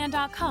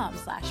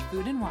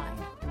disneyland.com/foodandwine.